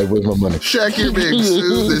 All right, where's my money? Shaq, big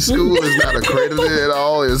Sue, this school is not accredited at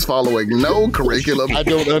all. It's following no curriculum. I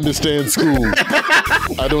don't understand school.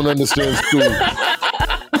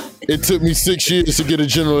 It took me 6 years to get a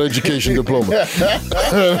general education diploma.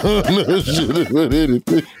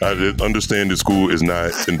 I did understand the school is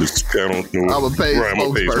not in the. I don't know. I'm a paid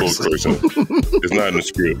spokesperson. It's not in the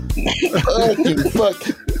script.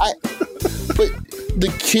 But the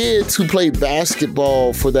kids who played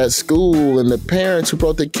basketball for that school and the parents who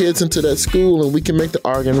brought their kids into that school, and we can make the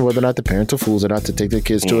argument whether or not the parents are fools or not to take their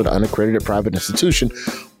kids to an unaccredited private institution.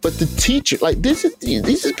 But the teacher, like these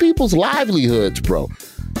are people's livelihoods, bro.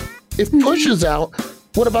 If Pusha's out,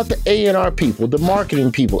 what about the A&R people, the marketing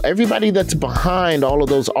people, everybody that's behind all of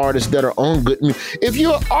those artists that are on good music? If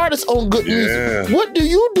you're an artist on good music, what do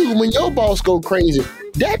you do when your boss go crazy?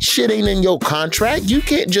 That shit ain't in your contract. You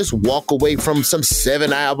can't just walk away from some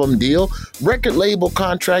 7-album deal. Record label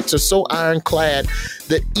contracts are so ironclad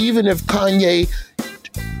that even if Kanye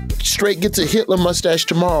straight gets a Hitler mustache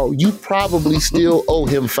tomorrow, you probably still owe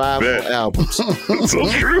him 5 more albums. So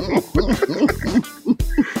true.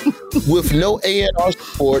 With no A&R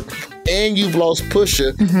support, and you've lost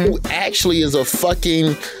Pusha, who actually is a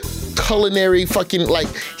fucking culinary fucking, like,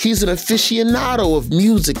 he's an aficionado of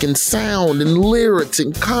music and sound and lyrics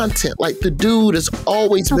and content. Like, the dude has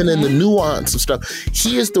always been in the nuance of stuff.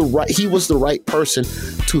 He was the right person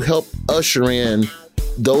to help usher in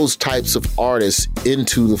those types of artists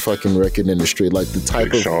into the fucking record industry. Like the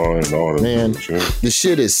type of Sean and all that. Man, the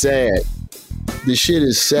shit is sad. The shit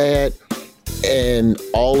is sad. And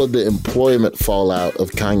all of the employment fallout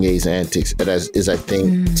of Kanye's antics is I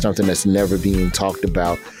think, something that's never being talked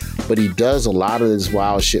about. But he does a lot of this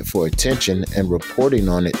wild shit for attention, and reporting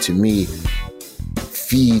on it, to me,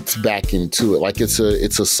 feeds back into it. Like it's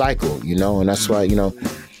a cycle, you know? And that's why, you know,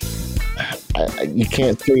 you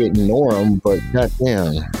can't say ignore him, but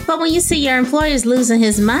goddamn. But when you see your employer's losing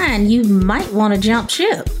his mind, you might want to jump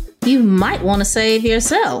ship. You might want to save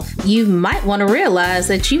yourself. You might want to realize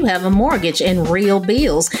that you have a mortgage and real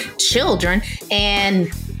bills, children,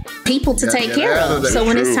 and people to take care of. So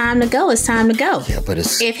when it's time to go, it's time to go. Yeah, but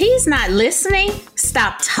if he's not listening,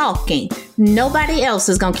 stop talking. Nobody else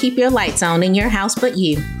is going to keep your lights on in your house but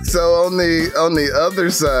you. So on the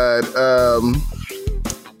other side,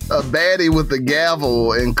 a baddie with a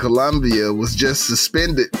gavel in Colombia was just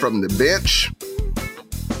suspended from the bench.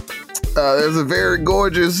 There's a very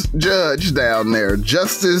gorgeous judge down there,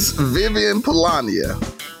 Justice Vivian Polania,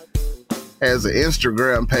 has an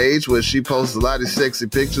Instagram page where she posts a lot of sexy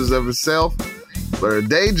pictures of herself, but her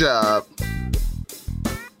day job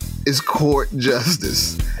is court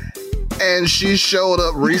justice. And she showed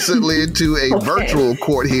up recently to a virtual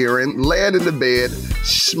court hearing, laying in the bed,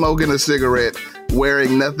 smoking a cigarette,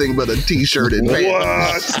 wearing nothing but a t-shirt and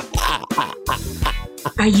pants.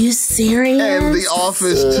 Are you serious? And the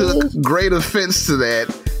office took great offense to that.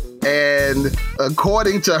 And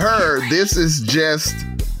according to her, this is just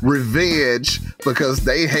revenge because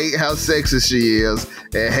they hate how sexy she is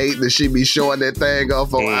and hate that she be showing that thing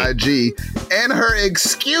off on IG. And her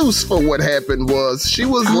excuse for what happened was she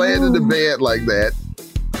was laying in the bed like that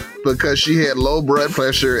because she had low blood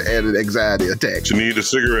pressure and an anxiety attack. She needed a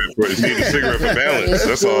cigarette for balance.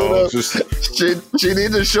 That's all. She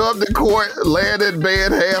needed to show up to court, laying in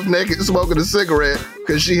bed, half naked, smoking a cigarette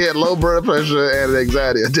because she had low blood pressure and an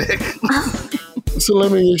anxiety attack. So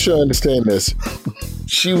let me make sure I understand this.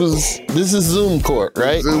 This is Zoom court,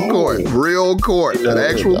 right? Zoom court, real court, an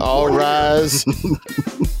actual all court. rise.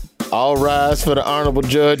 All rise for the honorable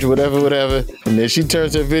judge, whatever. And then she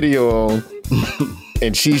turns her video on.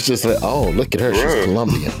 And she's just like, oh, look at her. She's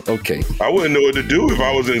Colombian. Okay. I wouldn't know what to do if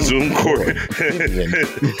I was in Zoom court.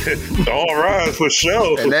 All rise for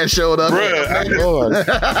show. And that showed up.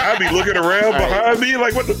 I'd be looking around behind me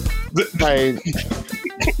like, what the?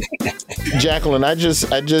 Jacqueline, I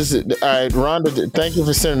just, all right, Rhonda, thank you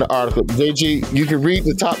for sending the article. JG, you can read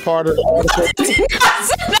the top part of the article.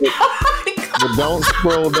 But don't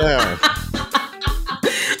scroll down.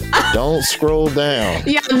 Don't scroll down.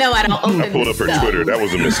 Y'all know I don't open I pulled up her Twitter. That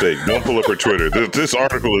was a mistake. Don't pull up her Twitter. This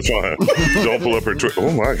article is fine. Don't pull up her Twitter.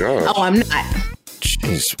 Oh my God. Oh, I'm not.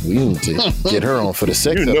 Jeez, we need to get her on for the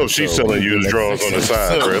sex. You know she's selling used drawers on the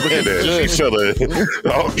side, bro. Look at that. She's selling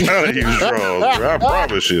all kind of used drawers, bro. I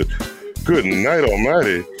promise you. Good night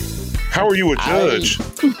almighty. How are you a judge?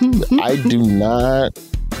 I do not.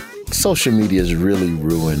 Social media has really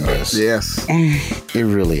ruined us. Yes. It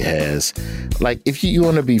really has. Like, if you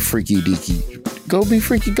want to be freaky deaky, go be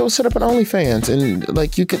freaky. Go set up an OnlyFans. And,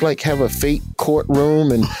 like, you could, like, have a fake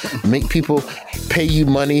courtroom and make people pay you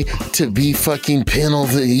money to be fucking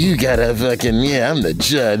penalty. You gotta fucking, I'm the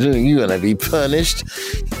judge. You gonna be punished.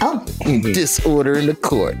 Oh. Disorder in the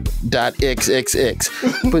court. .xxx.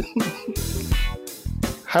 But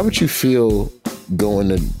how would you feel going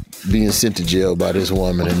to being sent to jail by this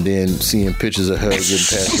woman and then seeing pictures of her getting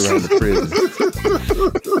passed around the prison.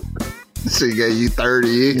 She gave you 30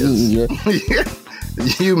 years. Yeah.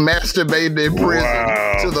 You masturbated in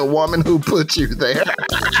prison to the woman who put you there.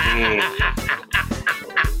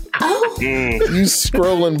 You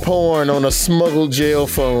scrolling porn on a smuggled jail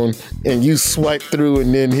phone and you swipe through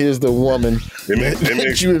and then here's the woman. It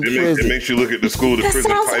makes you look at the school to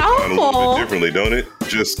prison pipeline a little bit differently, don't it?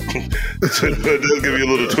 Just it does give you a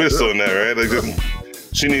little twist on that, right? Like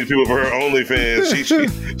just, she needs people for her OnlyFans.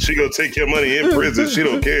 She gonna take your money in prison. She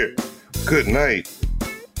don't care. Good night.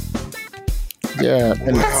 Yeah,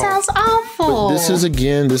 and that sounds awful. But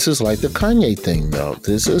this is like the Kanye thing, though.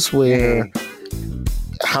 This is where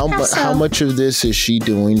how much of this is she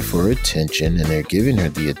doing for attention, and they're giving her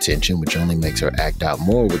the attention, which only makes her act out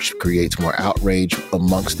more, which creates more outrage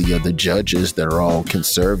amongst the other judges that are all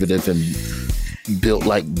conservative and built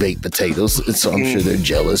like baked potatoes. So I'm sure they're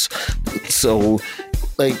jealous. So,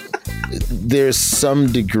 like, there's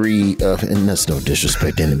some degree of, and that's no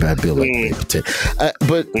disrespect to anybody built like baked potato,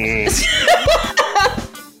 but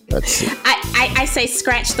that's it. I say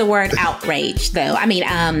scratch the word outrage, though. I mean,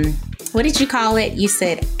 what did you call it? You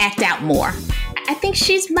said act out more. I think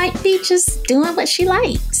she might be just doing what she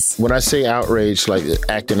likes. When I say outrage, like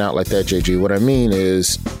acting out like that, JG, what I mean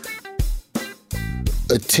is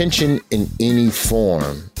attention in any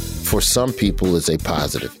form for some people is a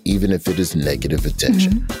positive, even if it is negative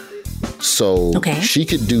attention. So she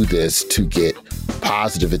could do this to get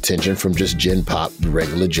positive attention from just Gen Pop, the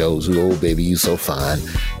regular Joes who, oh, baby, you so fine.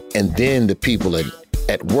 And then the people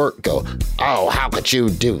at work go, oh, how could you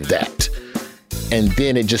do that? And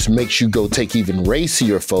then it just makes you go take even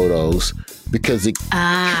racier photos because it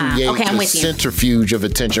creates a centrifuge of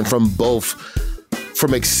attention from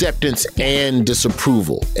acceptance and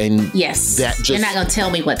disapproval. And that just, you're not going to tell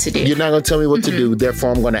me what to do. You're not going to tell me what to do. Therefore,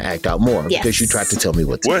 I'm going to act out more because you tried to tell me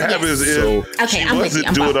what to do. What happens if she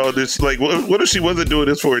wasn't doing all this? Like, what if she wasn't doing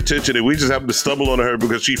this for attention and we just happened to stumble on her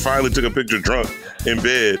because she finally took a picture drunk in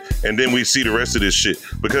bed and then we see the rest of this shit?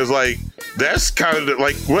 Because, like, that's kind of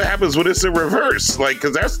like what happens when it's in reverse. Like,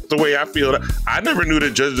 because that's the way I feel. I never knew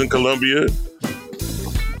that judges in Colombia.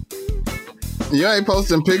 You ain't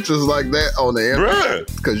posting pictures like that on the internet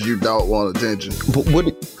because you don't want attention. But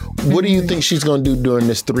what do you think she's going to do during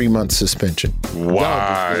this 3-month suspension?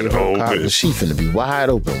 Wide open. She's finna be wide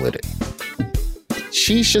open with it.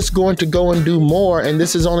 She's just going to go and do more, and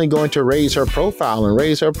this is only going to raise her profile and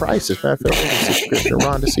raise her prices. I feel like a subscription,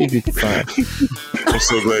 Rhonda, see if you can find. I'm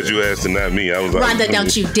so glad you asked and not me. I was Rhonda,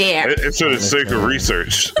 don't you dare. It's for the sake of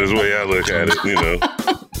research. That's the way I look at it, you know.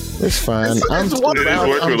 It's fine. I'm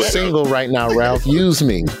single right now, Ralph. Use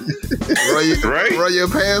me. Run your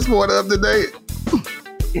passport up to date.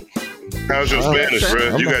 How's your Spanish,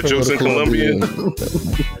 bro? You got jokes in Colombian?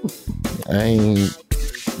 I ain't.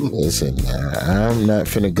 Listen, I'm not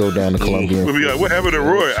finna go down to Colombia. We'll be like, what happened to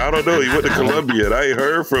Roy? I don't know. He went to Colombia. I ain't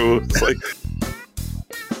heard from him. It's like,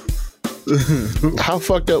 how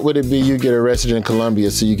fucked up would it be you get arrested in Colombia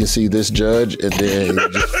so you can see this judge and then you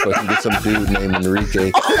just fucking get some dude named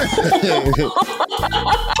Enrique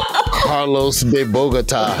Carlos de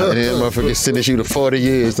Bogota and then motherfucker sentence you to 40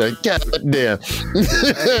 years. Like, god damn.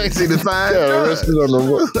 See the fine arrested on the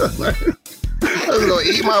road. I was gonna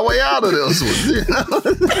eat my way out of this one.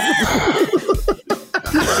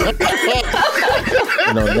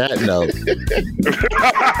 And on that note,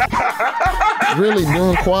 really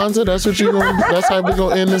doing Kwanzaa? That's what you're going? That's how we're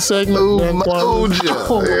gonna end this segment. No,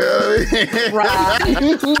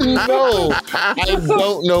 I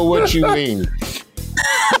don't know what you mean.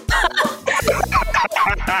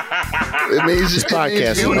 It means this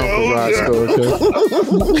podcast is Uncle Rod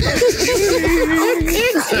Story.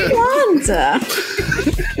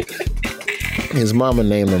 His mama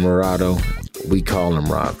named him Morado. We call him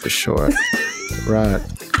Rod for short. Rod,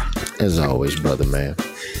 as always, brother man.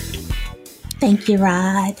 Thank you,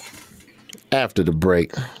 Rod. After the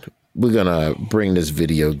break, we're gonna bring this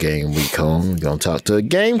video game week home. We're gonna talk to a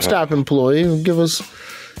GameStop employee and give us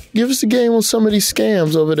the game on some of these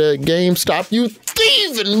scams over there at GameStop. You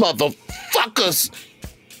thieving motherfuckers!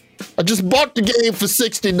 I just bought the game for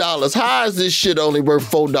 $60. How is this shit only worth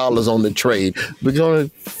 $4 on the trade? We're gonna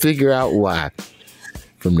figure out why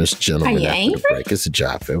from this gentleman. Are you after angry? the break. It's a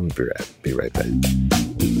job fair. We'll be right back.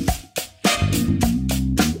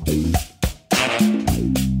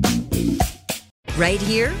 Right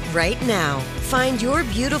here, right now. Find your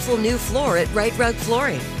beautiful new floor at Right Rug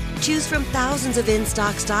Flooring. Choose from thousands of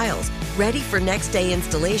in-stock styles, ready for next day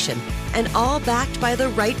installation, and all backed by the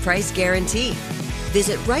right price guarantee.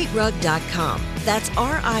 Visit rightrug.com. That's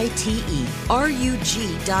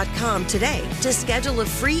RITERUG.com today to schedule a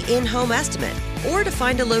free in-home estimate or to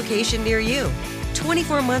find a location near you.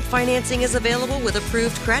 24-month financing is available with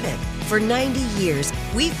approved credit. For 90 years,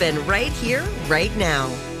 we've been right here, right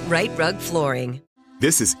now. Right Rug Flooring.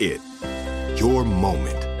 This is it. Your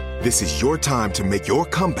moment. This is your time to make your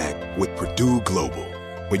comeback with Purdue Global.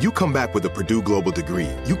 When you come back with a Purdue Global degree,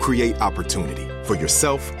 you create opportunity for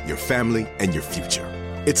yourself, your family, and your future.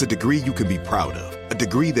 It's a degree you can be proud of, a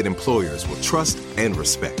degree that employers will trust and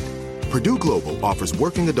respect. Purdue Global offers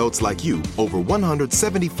working adults like you over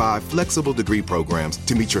 175 flexible degree programs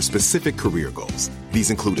to meet your specific career goals.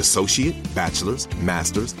 These include associate, bachelor's,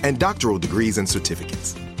 master's, and doctoral degrees and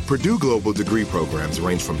certificates. Purdue Global degree programs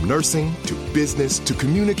range from nursing to business to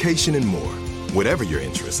communication and more. Whatever your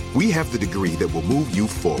interest, we have the degree that will move you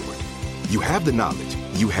forward. You have the knowledge,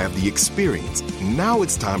 you have the experience. Now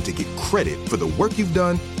it's time to get credit for the work you've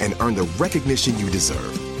done and earn the recognition you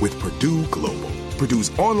deserve with Purdue Global,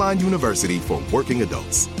 Purdue's online university for working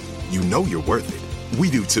adults. You know you're worth it. We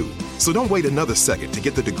do too. So don't wait another second to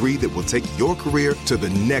get the degree that will take your career to the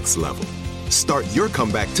next level. Start your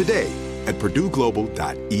comeback today at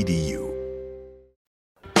purdueglobal.edu.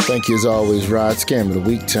 Thank you as always, Rod. Scam of the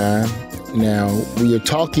Week time. Now, we are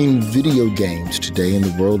talking video games today in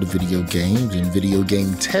the world of video games and video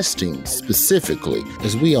game testing specifically.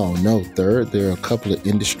 As we all know, there are a couple of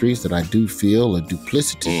industries that I do feel are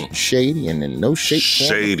duplicitous, shady, and in no shape,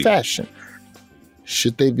 form, or fashion.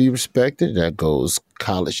 Should they be respected? That goes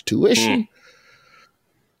college tuition,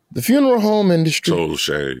 the funeral home industry. Total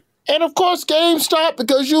shade. And of course, GameStop,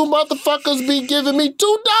 because you motherfuckers be giving me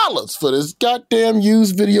 $2 for this goddamn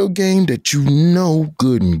used video game that you know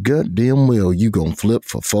good and goddamn well you gonna flip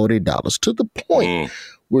for $40, to the point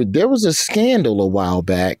where there was a scandal a while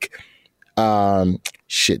back.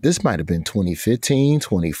 This might have been 2015,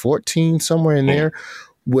 2014, somewhere in there,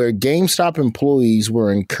 where GameStop employees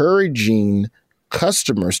were encouraging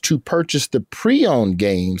customers to purchase the pre-owned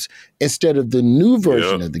games instead of the new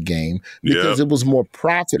version of the game because it was more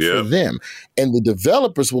profit for them. And the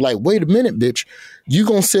developers were like, wait a minute, bitch, you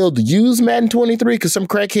gonna sell the used Madden 23 because some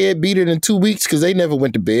crackhead beat it in 2 weeks because they never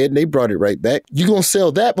went to bed and they brought it right back. You gonna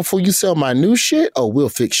sell that before you sell my new shit? Oh, we'll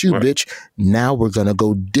fix you, bitch. Now we're gonna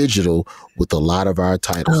go digital with a lot of our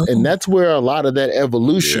titles. And that's where a lot of that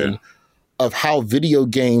evolution of how video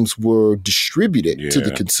games were distributed to the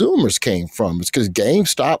consumers came from. It's because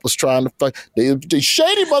GameStop was trying to fuck. They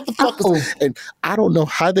shady motherfuckers. And I don't know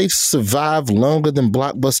how they've survived longer than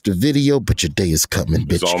Blockbuster Video, but your day is coming,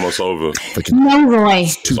 bitch. It's almost over. No, Roy.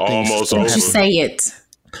 It's almost over. Don't you say it.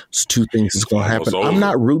 It's two things that's going to happen. I'm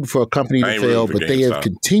not rooting for a company to fail, but they have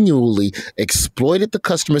continually exploited the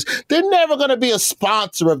customers. They're never going to be a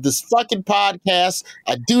sponsor of this fucking podcast.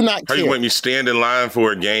 I do not care. How you make me stand in line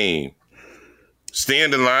for a game?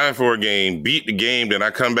 Stand in line for a game, beat the game, then I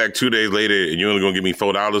come back 2 days later and you're only going to give me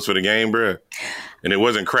 $4 for the game, bruh? And it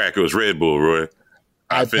wasn't crack, it was Red Bull, Roy.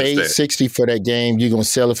 I paid $60 for that game. You're going to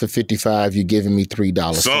sell it for $55. You're giving me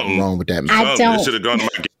 $3. Something wrong with that. It should have gone to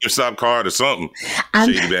my GameStop card or something.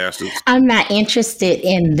 Shady bastards. I'm not interested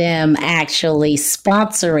in them actually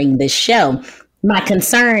sponsoring the show. My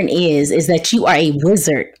concern is that you are a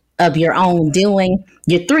wizard of your own doing.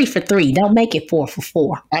 You're 3 for 3. Don't make it 4 for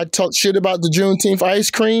 4. I talked shit about the Juneteenth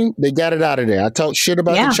ice cream. They got it out of there. I talked shit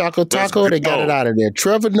about the Choco Taco. They got it out of there.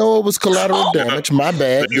 Trevor Noah was collateral damage. My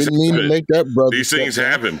bad. Didn't mean to make that brother. These things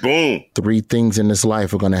happen. Boom. 3 things in this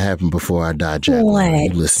life are going to happen before I die, Jack.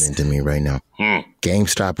 You listening to me right now.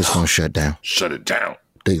 GameStop is going to shut down. Shut it down.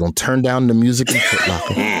 They're going to turn down the music in Foot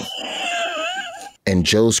Locker. And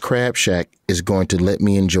Joe's Crab Shack is going to let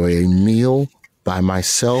me enjoy a meal by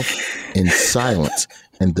myself in silence,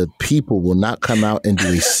 and the people will not come out and do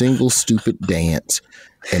a single stupid dance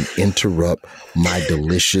and interrupt my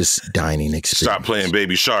delicious dining experience. Stop playing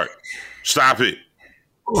Baby Shark. Stop it.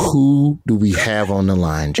 Who do we have on the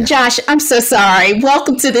line, Jack? Josh, I'm so sorry.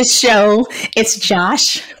 Welcome to the show. It's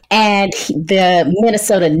Josh, and the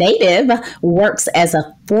Minnesota native works as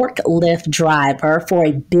a forklift driver for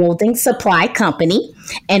a building supply company.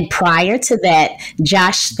 And prior to that,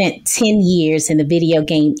 Josh spent 10 years in the video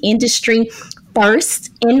game industry,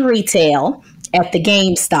 first in retail at the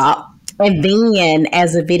GameStop, and then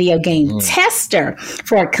as a video game tester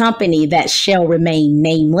for a company that shall remain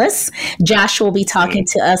nameless. Josh will be talking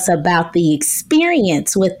to us about the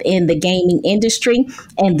experience within the gaming industry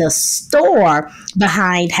and the store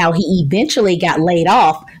behind how he eventually got laid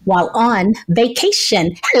off while on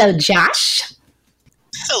vacation. Hello, Josh.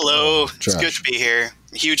 Hello. It's good to be here.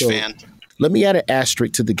 Huge fan. Let me add an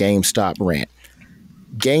asterisk to the GameStop rant.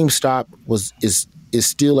 GameStop is is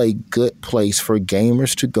still a good place for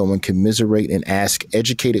gamers to go and commiserate and ask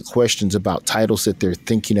educated questions about titles that they're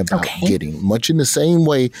thinking about getting. Much in the same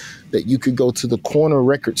way that you could go to the corner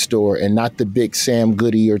record store and not the big Sam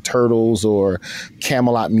Goody or Turtles or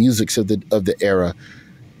Camelot Musics of the era.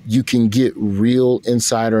 You can get real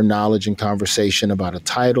insider knowledge and conversation about a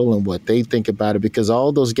title and what they think about it, because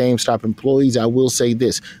all those GameStop employees, I will say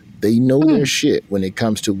this, they know their shit when it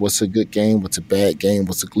comes to what's a good game, what's a bad game,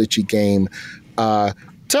 what's a glitchy game.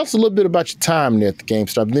 Tell us a little bit about your time there at the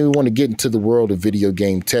GameStop. And then we want to get into the world of video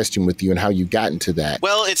game testing with you and how you got into that.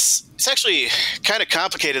 Well, it's actually kind of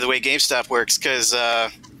complicated the way GameStop works because,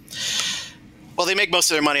 they make most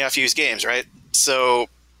of their money off used games, right? So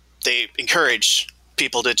they encourage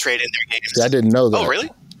people to trade in their games. I didn't know that. Oh, really?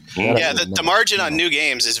 Yeah, the margin on new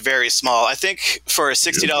games is very small. I think for a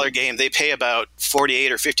 $60 game, they pay about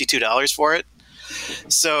 $48 or $52 for it.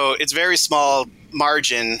 So it's very small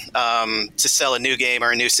margin to sell a new game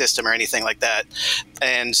or a new system or anything like that.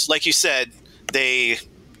 And like you said,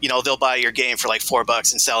 they'll buy your game for like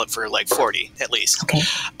 $4 and sell it for like $40 at least. Okay.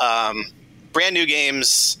 Brand new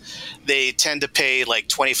games, they tend to pay like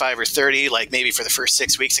 $25 or $30, like maybe for the first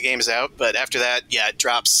 6 weeks the game is out. But after that, it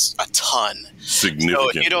drops a ton.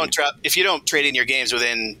 Significantly. So if you don't trade in your games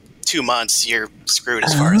within 2 months, you're screwed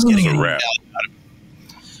as far as getting it out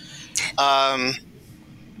of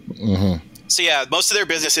it. So yeah, most of their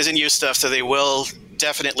business isn't used stuff, so they will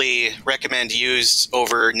definitely recommend used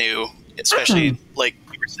over new, especially like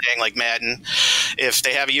we were saying, like Madden. If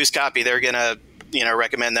they have a used copy, they're gonna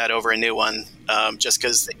recommend that over a new one, just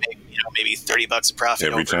because they make maybe $30 a profit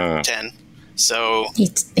every over time. 10. So he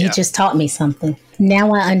just taught me something.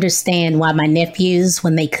 Now I understand why my nephews,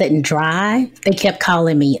 when they couldn't drive, they kept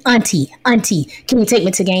calling me, Auntie, can you take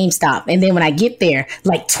me to GameStop? And then when I get there,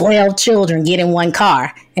 like 12 children get in one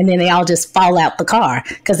car, and then they all just fall out the car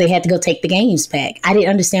because they had to go take the games back. I didn't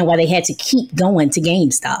understand why they had to keep going to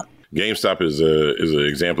GameStop. GameStop is an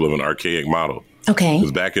example of an archaic model. Okay.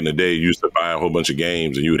 Because back in the day, you used to buy a whole bunch of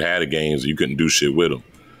games, and you would have the games, and you couldn't do shit with them.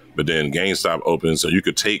 But then GameStop opened, so you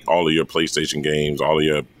could take all of your PlayStation games, all of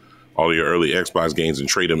your early Xbox games, and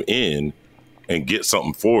trade them in and get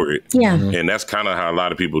something for it. Yeah. And that's kind of how a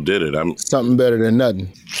lot of people did it. Something better than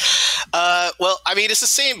nothing. Well, I mean, it's the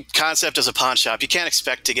same concept as a pawn shop. You can't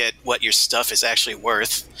expect to get what your stuff is actually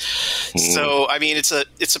worth. So, I mean, it's a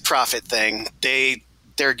profit thing.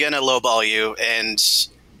 They're gonna lowball you, and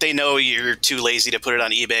they know you're too lazy to put it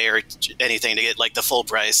on eBay or anything to get like the full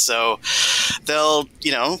price. So they'll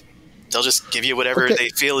just give you whatever they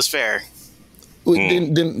feel is fair.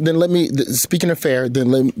 Then let me, speaking of fair,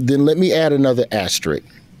 then let me add another asterisk.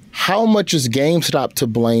 How much is GameStop to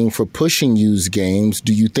blame for pushing used games?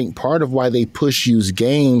 Do you think part of why they push used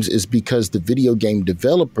games is because the video game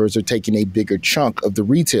developers are taking a bigger chunk of the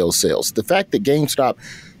retail sales? The fact that GameStop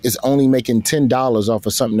is only making $10 off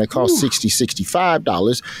of something that costs $60,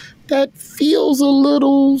 $65, that feels a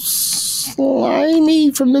little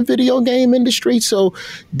slimy from the video game industry. So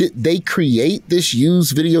did they create this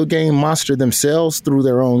used video game monster themselves through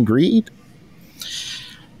their own greed?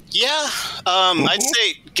 Yeah, I'd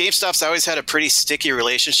say GameStop's always had a pretty sticky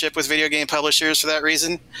relationship with video game publishers for that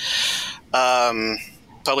reason.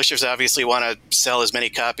 Publishers obviously want to sell as many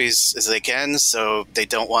copies as they can, so they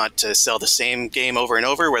don't want to sell the same game over and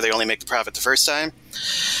over where they only make the profit the first time.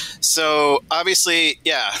 So obviously,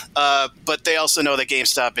 but they also know that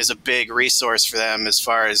GameStop is a big resource for them as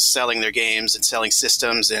far as selling their games and selling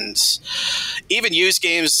systems, and even used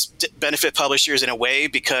games benefit publishers in a way,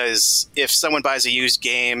 because if someone buys a used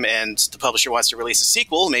game and the publisher wants to release a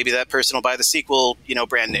sequel, maybe that person will buy the sequel,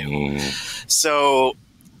 brand new. So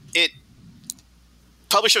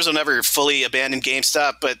publishers will never fully abandon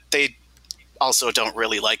GameStop, but they also don't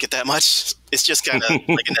really like it that much. It's just kind of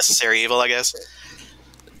like a necessary evil, I guess.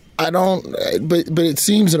 But it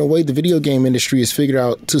seems in a way the video game industry has figured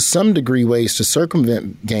out to some degree ways to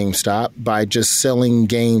circumvent GameStop by just selling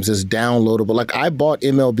games as downloadable. Like I bought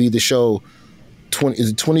MLB The Show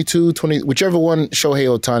 22, 20, whichever one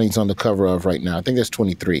Shohei Ohtani's on the cover of right now. I think that's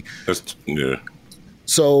 23. Yeah.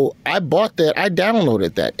 So I bought that. I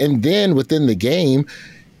downloaded that. And then within the game,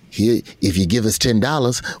 here, if you give us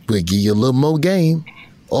 $10, we'll give you a little more game.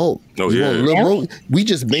 Oh yeah. More? We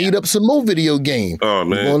just made up some more video game. Oh,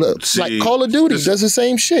 man. Like Call of Duty does the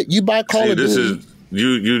same shit. You buy Call of Duty.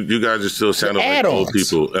 You guys are still sounding like old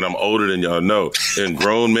people, and I'm older than y'all know. In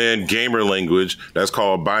grown man gamer language, that's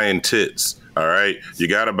called buying tits. All right, you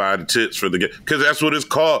got to buy the tits for the game because that's what it's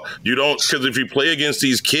called. You don't, because if you play against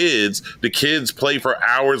these kids, the kids play for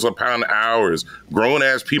hours upon hours. Grown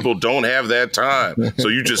ass people don't have that time, so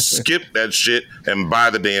you just skip that shit and buy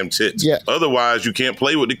the damn tits. Yeah. Otherwise, you can't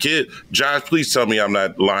play with the kid. Josh, please tell me I'm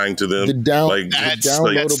not lying to them. That's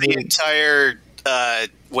the entire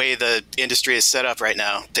way the industry is set up right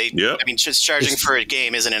now. I mean, just charging for a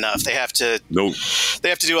game isn't enough. They have to They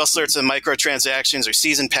have to do all sorts of microtransactions or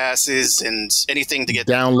season passes and anything to get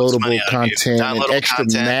downloadable content and extra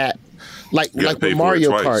map. Like with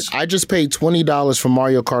Mario Kart, I just paid $20 for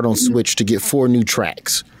Mario Kart on Switch to get 4 new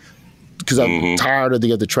tracks because I'm tired of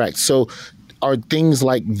the other tracks. So are things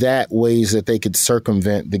like that ways that they could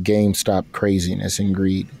circumvent the GameStop craziness and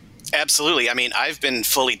greed? Absolutely. I mean, I've been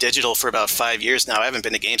fully digital for about 5 years now. I haven't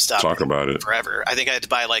been to GameStop forever. I think I had to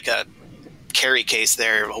buy like a carry case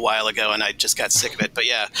there a while ago, and I just got sick of it. But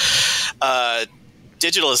yeah,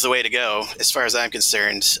 digital is the way to go as far as I'm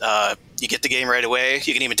concerned. You get the game right away.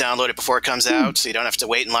 You can even download it before it comes out, so you don't have to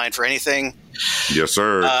wait in line for anything. Yes,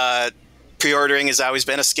 sir. Pre-ordering has always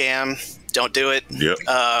been a scam. Don't do it. Yep.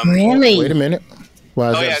 Really? Wait a minute.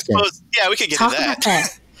 Why is that I suppose. Yeah, we could get Talk into about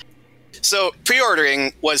that. So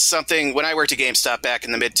pre-ordering was something when I worked at GameStop back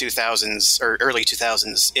in the mid 2000s or early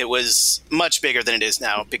 2000s. It was much bigger than it is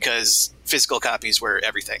now because physical copies were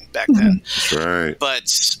everything back then. That's right. But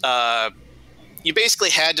you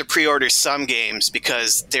basically had to pre-order some games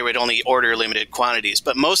because they would only order limited quantities.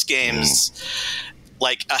 But most games,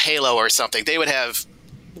 like a Halo or something, they would have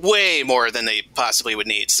way more than they possibly would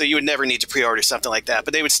need. So you would never need to pre-order something like that.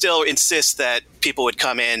 But they would still insist that people would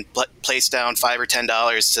come in, place down $5 or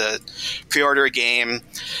 $10 to pre-order a game.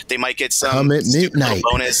 They might get some come at midnight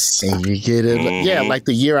bonus. And you get it. Yeah, like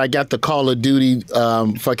the year I got the Call of Duty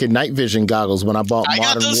fucking night vision goggles when I bought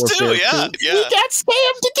Modern Warfare 2. Yeah. We got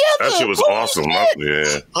scammed together. That shit was awesome.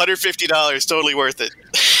 Yeah. $150, totally worth it.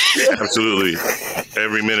 Absolutely.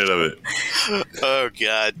 Every minute of it. Oh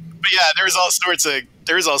God. But yeah, there was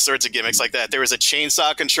all sorts of gimmicks like that. There was a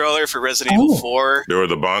chainsaw controller for Resident Evil 4. There were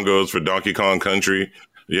the bongos for Donkey Kong Country.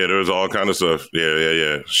 Yeah, there was all kind of stuff.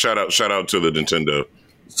 Yeah. Shout out to the Nintendo.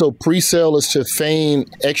 So pre-sale is to feign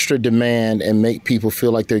extra demand and make people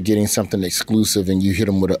feel like they're getting something exclusive, and you hit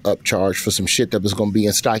them with an upcharge for some shit that was going to be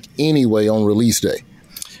in stock anyway on release day.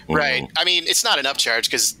 Right. I mean, it's not an upcharge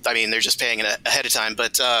because, I mean, they're just paying it ahead of time.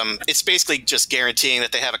 But it's basically just guaranteeing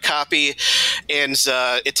that they have a copy. And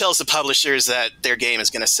it tells the publishers that their game is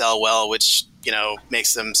going to sell well, which,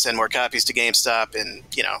 makes them send more copies to GameStop. And,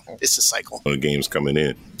 it's a cycle. The game's coming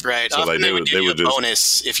in. Right. So Often they would give you a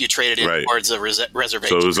bonus if you traded in towards a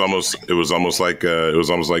reservation. So it was almost like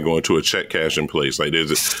going to a check cashing place. Like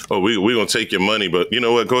we're gonna take your money, but you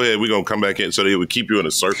know what? Go ahead, we're gonna come back in. So they would keep you in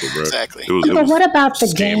a circle, bro. Exactly. But what about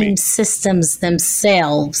the game systems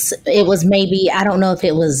themselves? It was maybe, I don't know if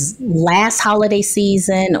it was last holiday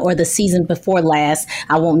season or the season before last.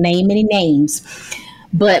 I won't name any names,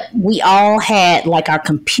 but we all had like our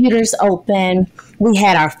computers open. We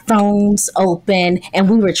had our phones open, and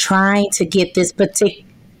we were trying to get this particular.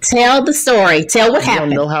 Tell the story. Tell what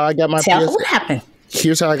happened. You don't know how I got my PS5? Tell what happened.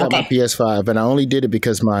 Here's how I got my PS5, and I only did it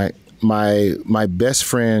because my best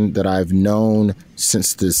friend that I've known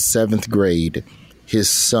since the 7th grade,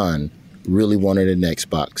 his son really wanted an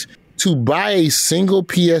Xbox. To buy a single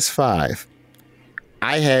PS5,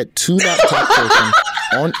 I had 2 laptops open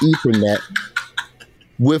on Ethernet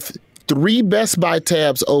with 3 Best Buy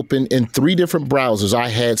tabs open in 3 different browsers. I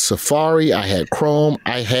had Safari, I had Chrome,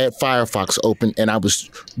 I had Firefox open, and I was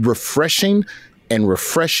refreshing and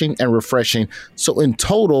refreshing and refreshing. So in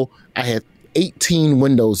total, I had 18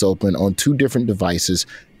 windows open on 2 different devices,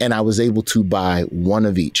 and I was able to buy 1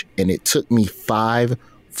 of each. And it took me 5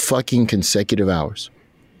 fucking consecutive hours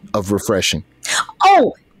of refreshing.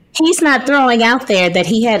 Oh, he's not throwing out there that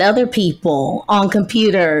he had other people on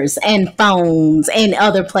computers and phones and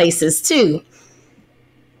other places too.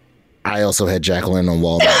 I also had Jacqueline on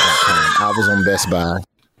Walmart.com. I was on Best Buy.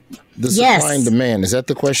 The supply and demand, is that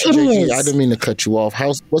the question, JG? I didn't mean to cut you off.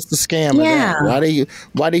 What's the scam of that?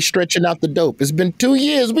 Why they stretching out the dope? It's been 2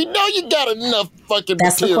 years. We know you got enough fucking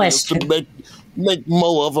materials to make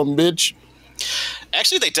more of them, bitch.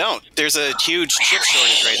 Actually, they don't. There's a huge chip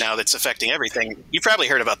shortage right now that's affecting everything. You probably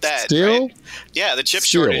heard about that, Still? right? Yeah, the chip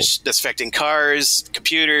shortage that's affecting cars,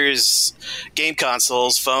 computers, game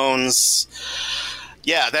consoles, phones.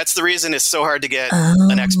 Yeah, that's the reason it's so hard to get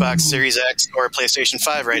an Xbox Series X or a PlayStation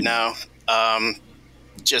 5 right now.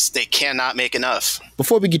 Just they cannot make enough.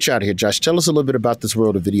 Before we get you out of here, Josh, tell us a little bit about this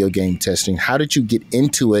world of video game testing. How did you get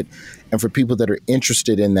into it? And for people that are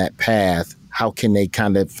interested in that path, how can they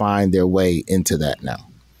kind of find their way into that now?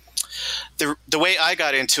 the way I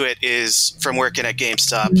got into it is from working at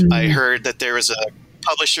GameStop. I heard that there was a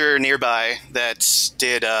publisher nearby that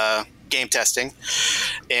did game testing,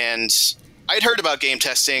 and I'd heard about game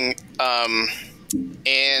testing,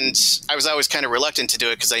 and I was always kind of reluctant to do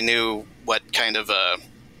it because I knew what kind of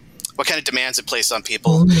demands it placed on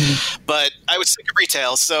people. But I was sick of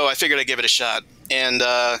retail, so I figured I'd give it a shot. And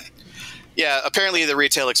apparently the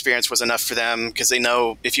retail experience was enough for them because they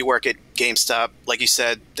know if you work at GameStop, like you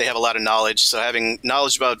said, they have a lot of knowledge. So having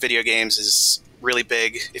knowledge about video games is really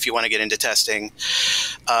big if you want to get into testing.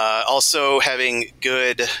 Also, having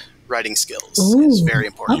good writing skills is very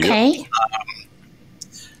important. Okay.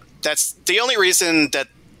 That's the only reason that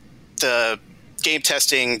the game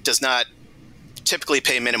testing does not typically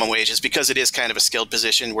pay minimum wages, because it is kind of a skilled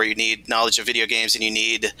position where you need knowledge of video games and you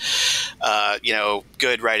need,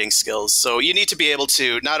 good writing skills. So you need to be able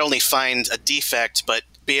to not only find a defect, but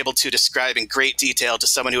be able to describe in great detail to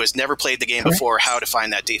someone who has never played the game before how to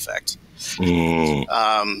find that defect.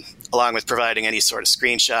 Along with providing any sort of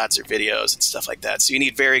screenshots or videos and stuff like that. So you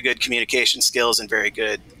need very good communication skills and very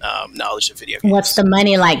good knowledge of video games. What's the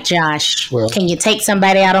money like, Josh? Well, can you take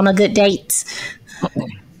somebody out on a good date?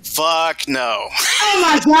 Fuck no. Oh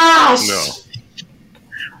my gosh.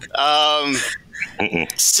 No.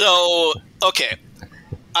 So, okay.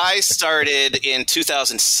 I started in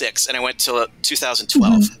 2006 and I went till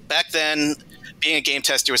 2012. Back then, being a game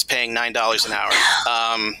tester was paying $9 an hour.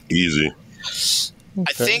 Easy.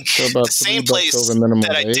 I think the same place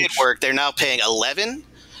that I did work, they're now paying $11,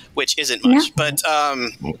 which isn't much. But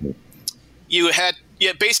you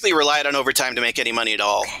basically relied on overtime to make any money at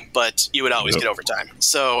all, but you would always get overtime.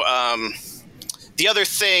 So the other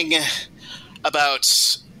thing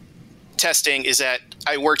about testing is that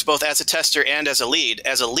I worked both as a tester and as a lead.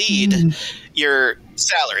 As a lead, you're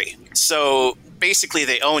salary. So basically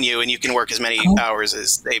they own you and you can work as many hours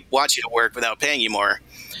as they want you to work without paying you more.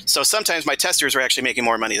 So sometimes my testers were actually making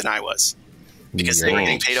more money than I was because they were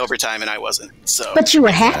getting paid overtime and I wasn't. So, but you were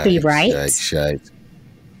happy, right?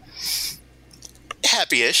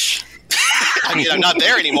 Happy-ish. I mean, I'm not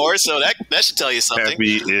there anymore, so that should tell you something.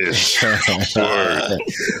 Happy-ish. Well,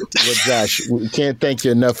 Josh, we can't thank you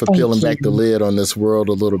enough for peeling back the lid on this world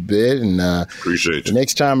a little bit. And appreciate you. The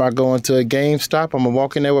next time I go into a GameStop, I'm going to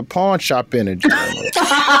walk in there with pawn shop energy.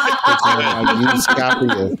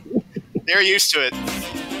 They're used to it.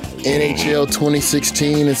 NHL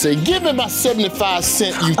 2016 and say, give me my 75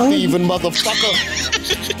 cents, you thieving motherfucker.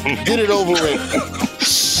 Get it over with.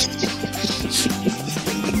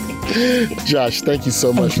 Josh, thank you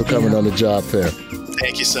so much for coming on the Job Fair.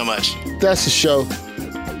 Thank you so much. That's the show.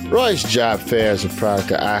 Roy's Job Fair is a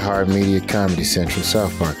product of iHeartMedia, Comedy Central,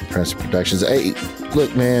 South Park, and Prince Productions. Hey,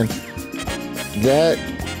 look, man, that...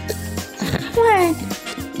 What?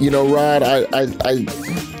 Rod,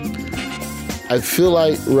 I feel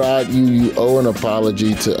like, Rod, you owe an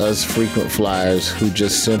apology to us frequent flyers who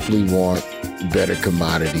just simply want better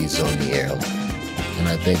commodities on the airline. And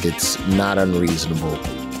I think it's not unreasonable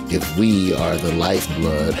if we are the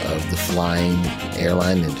lifeblood of the flying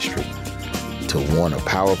airline industry to want a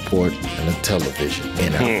power port and a television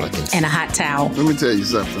in our fucking seat. And a hot towel. Let me tell you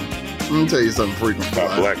something. Frequent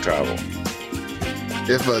flyer. Black towel.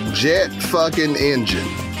 If a jet fucking engine,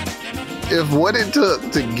 if what it took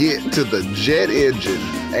to get to the jet engine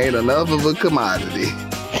ain't enough of a commodity,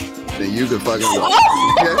 then you can fucking walk.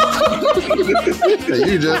 Okay? Then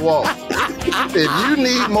you just walk. If you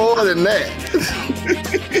need more than that,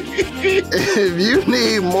 if you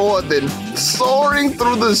need more than soaring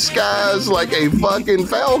through the skies like a fucking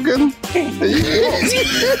falcon, then you walk.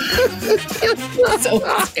 So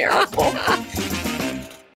terrible.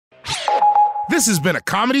 This has been a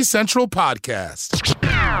Comedy Central podcast.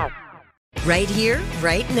 Right here,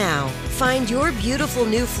 right now. Find your beautiful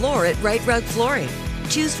new floor at Right Rug Flooring.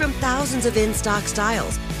 Choose from thousands of in-stock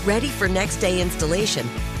styles, ready for next day installation,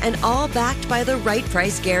 and all backed by the right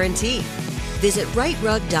price guarantee. Visit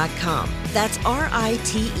rightrug.com. That's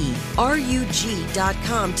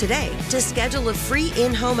RITERUG.com today to schedule a free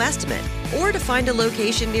in-home estimate or to find a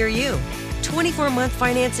location near you. 24-month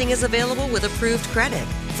financing is available with approved credit.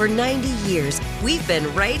 For 90 years, we've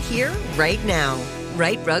been right here, right now.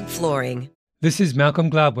 Right Rug Flooring. This is Malcolm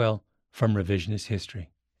Gladwell from Revisionist History.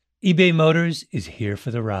 eBay Motors is here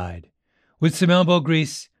for the ride. With some elbow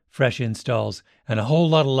grease, fresh installs, and a whole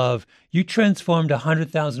lot of love, you transformed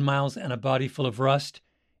 100,000 miles and a body full of rust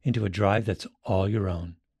into a drive that's all your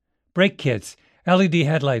own. Brake kits, LED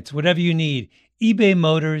headlights, whatever you need, eBay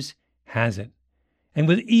Motors has it. And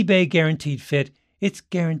with eBay Guaranteed Fit, it's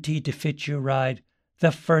guaranteed to fit your ride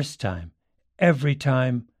the first time, every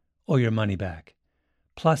time, or your money back.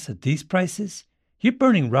 Plus, at these prices, You're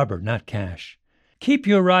burning rubber, not cash. Keep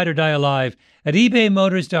your ride or die alive at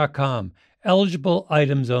ebaymotors.com. Eligible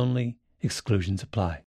items only. Exclusions apply.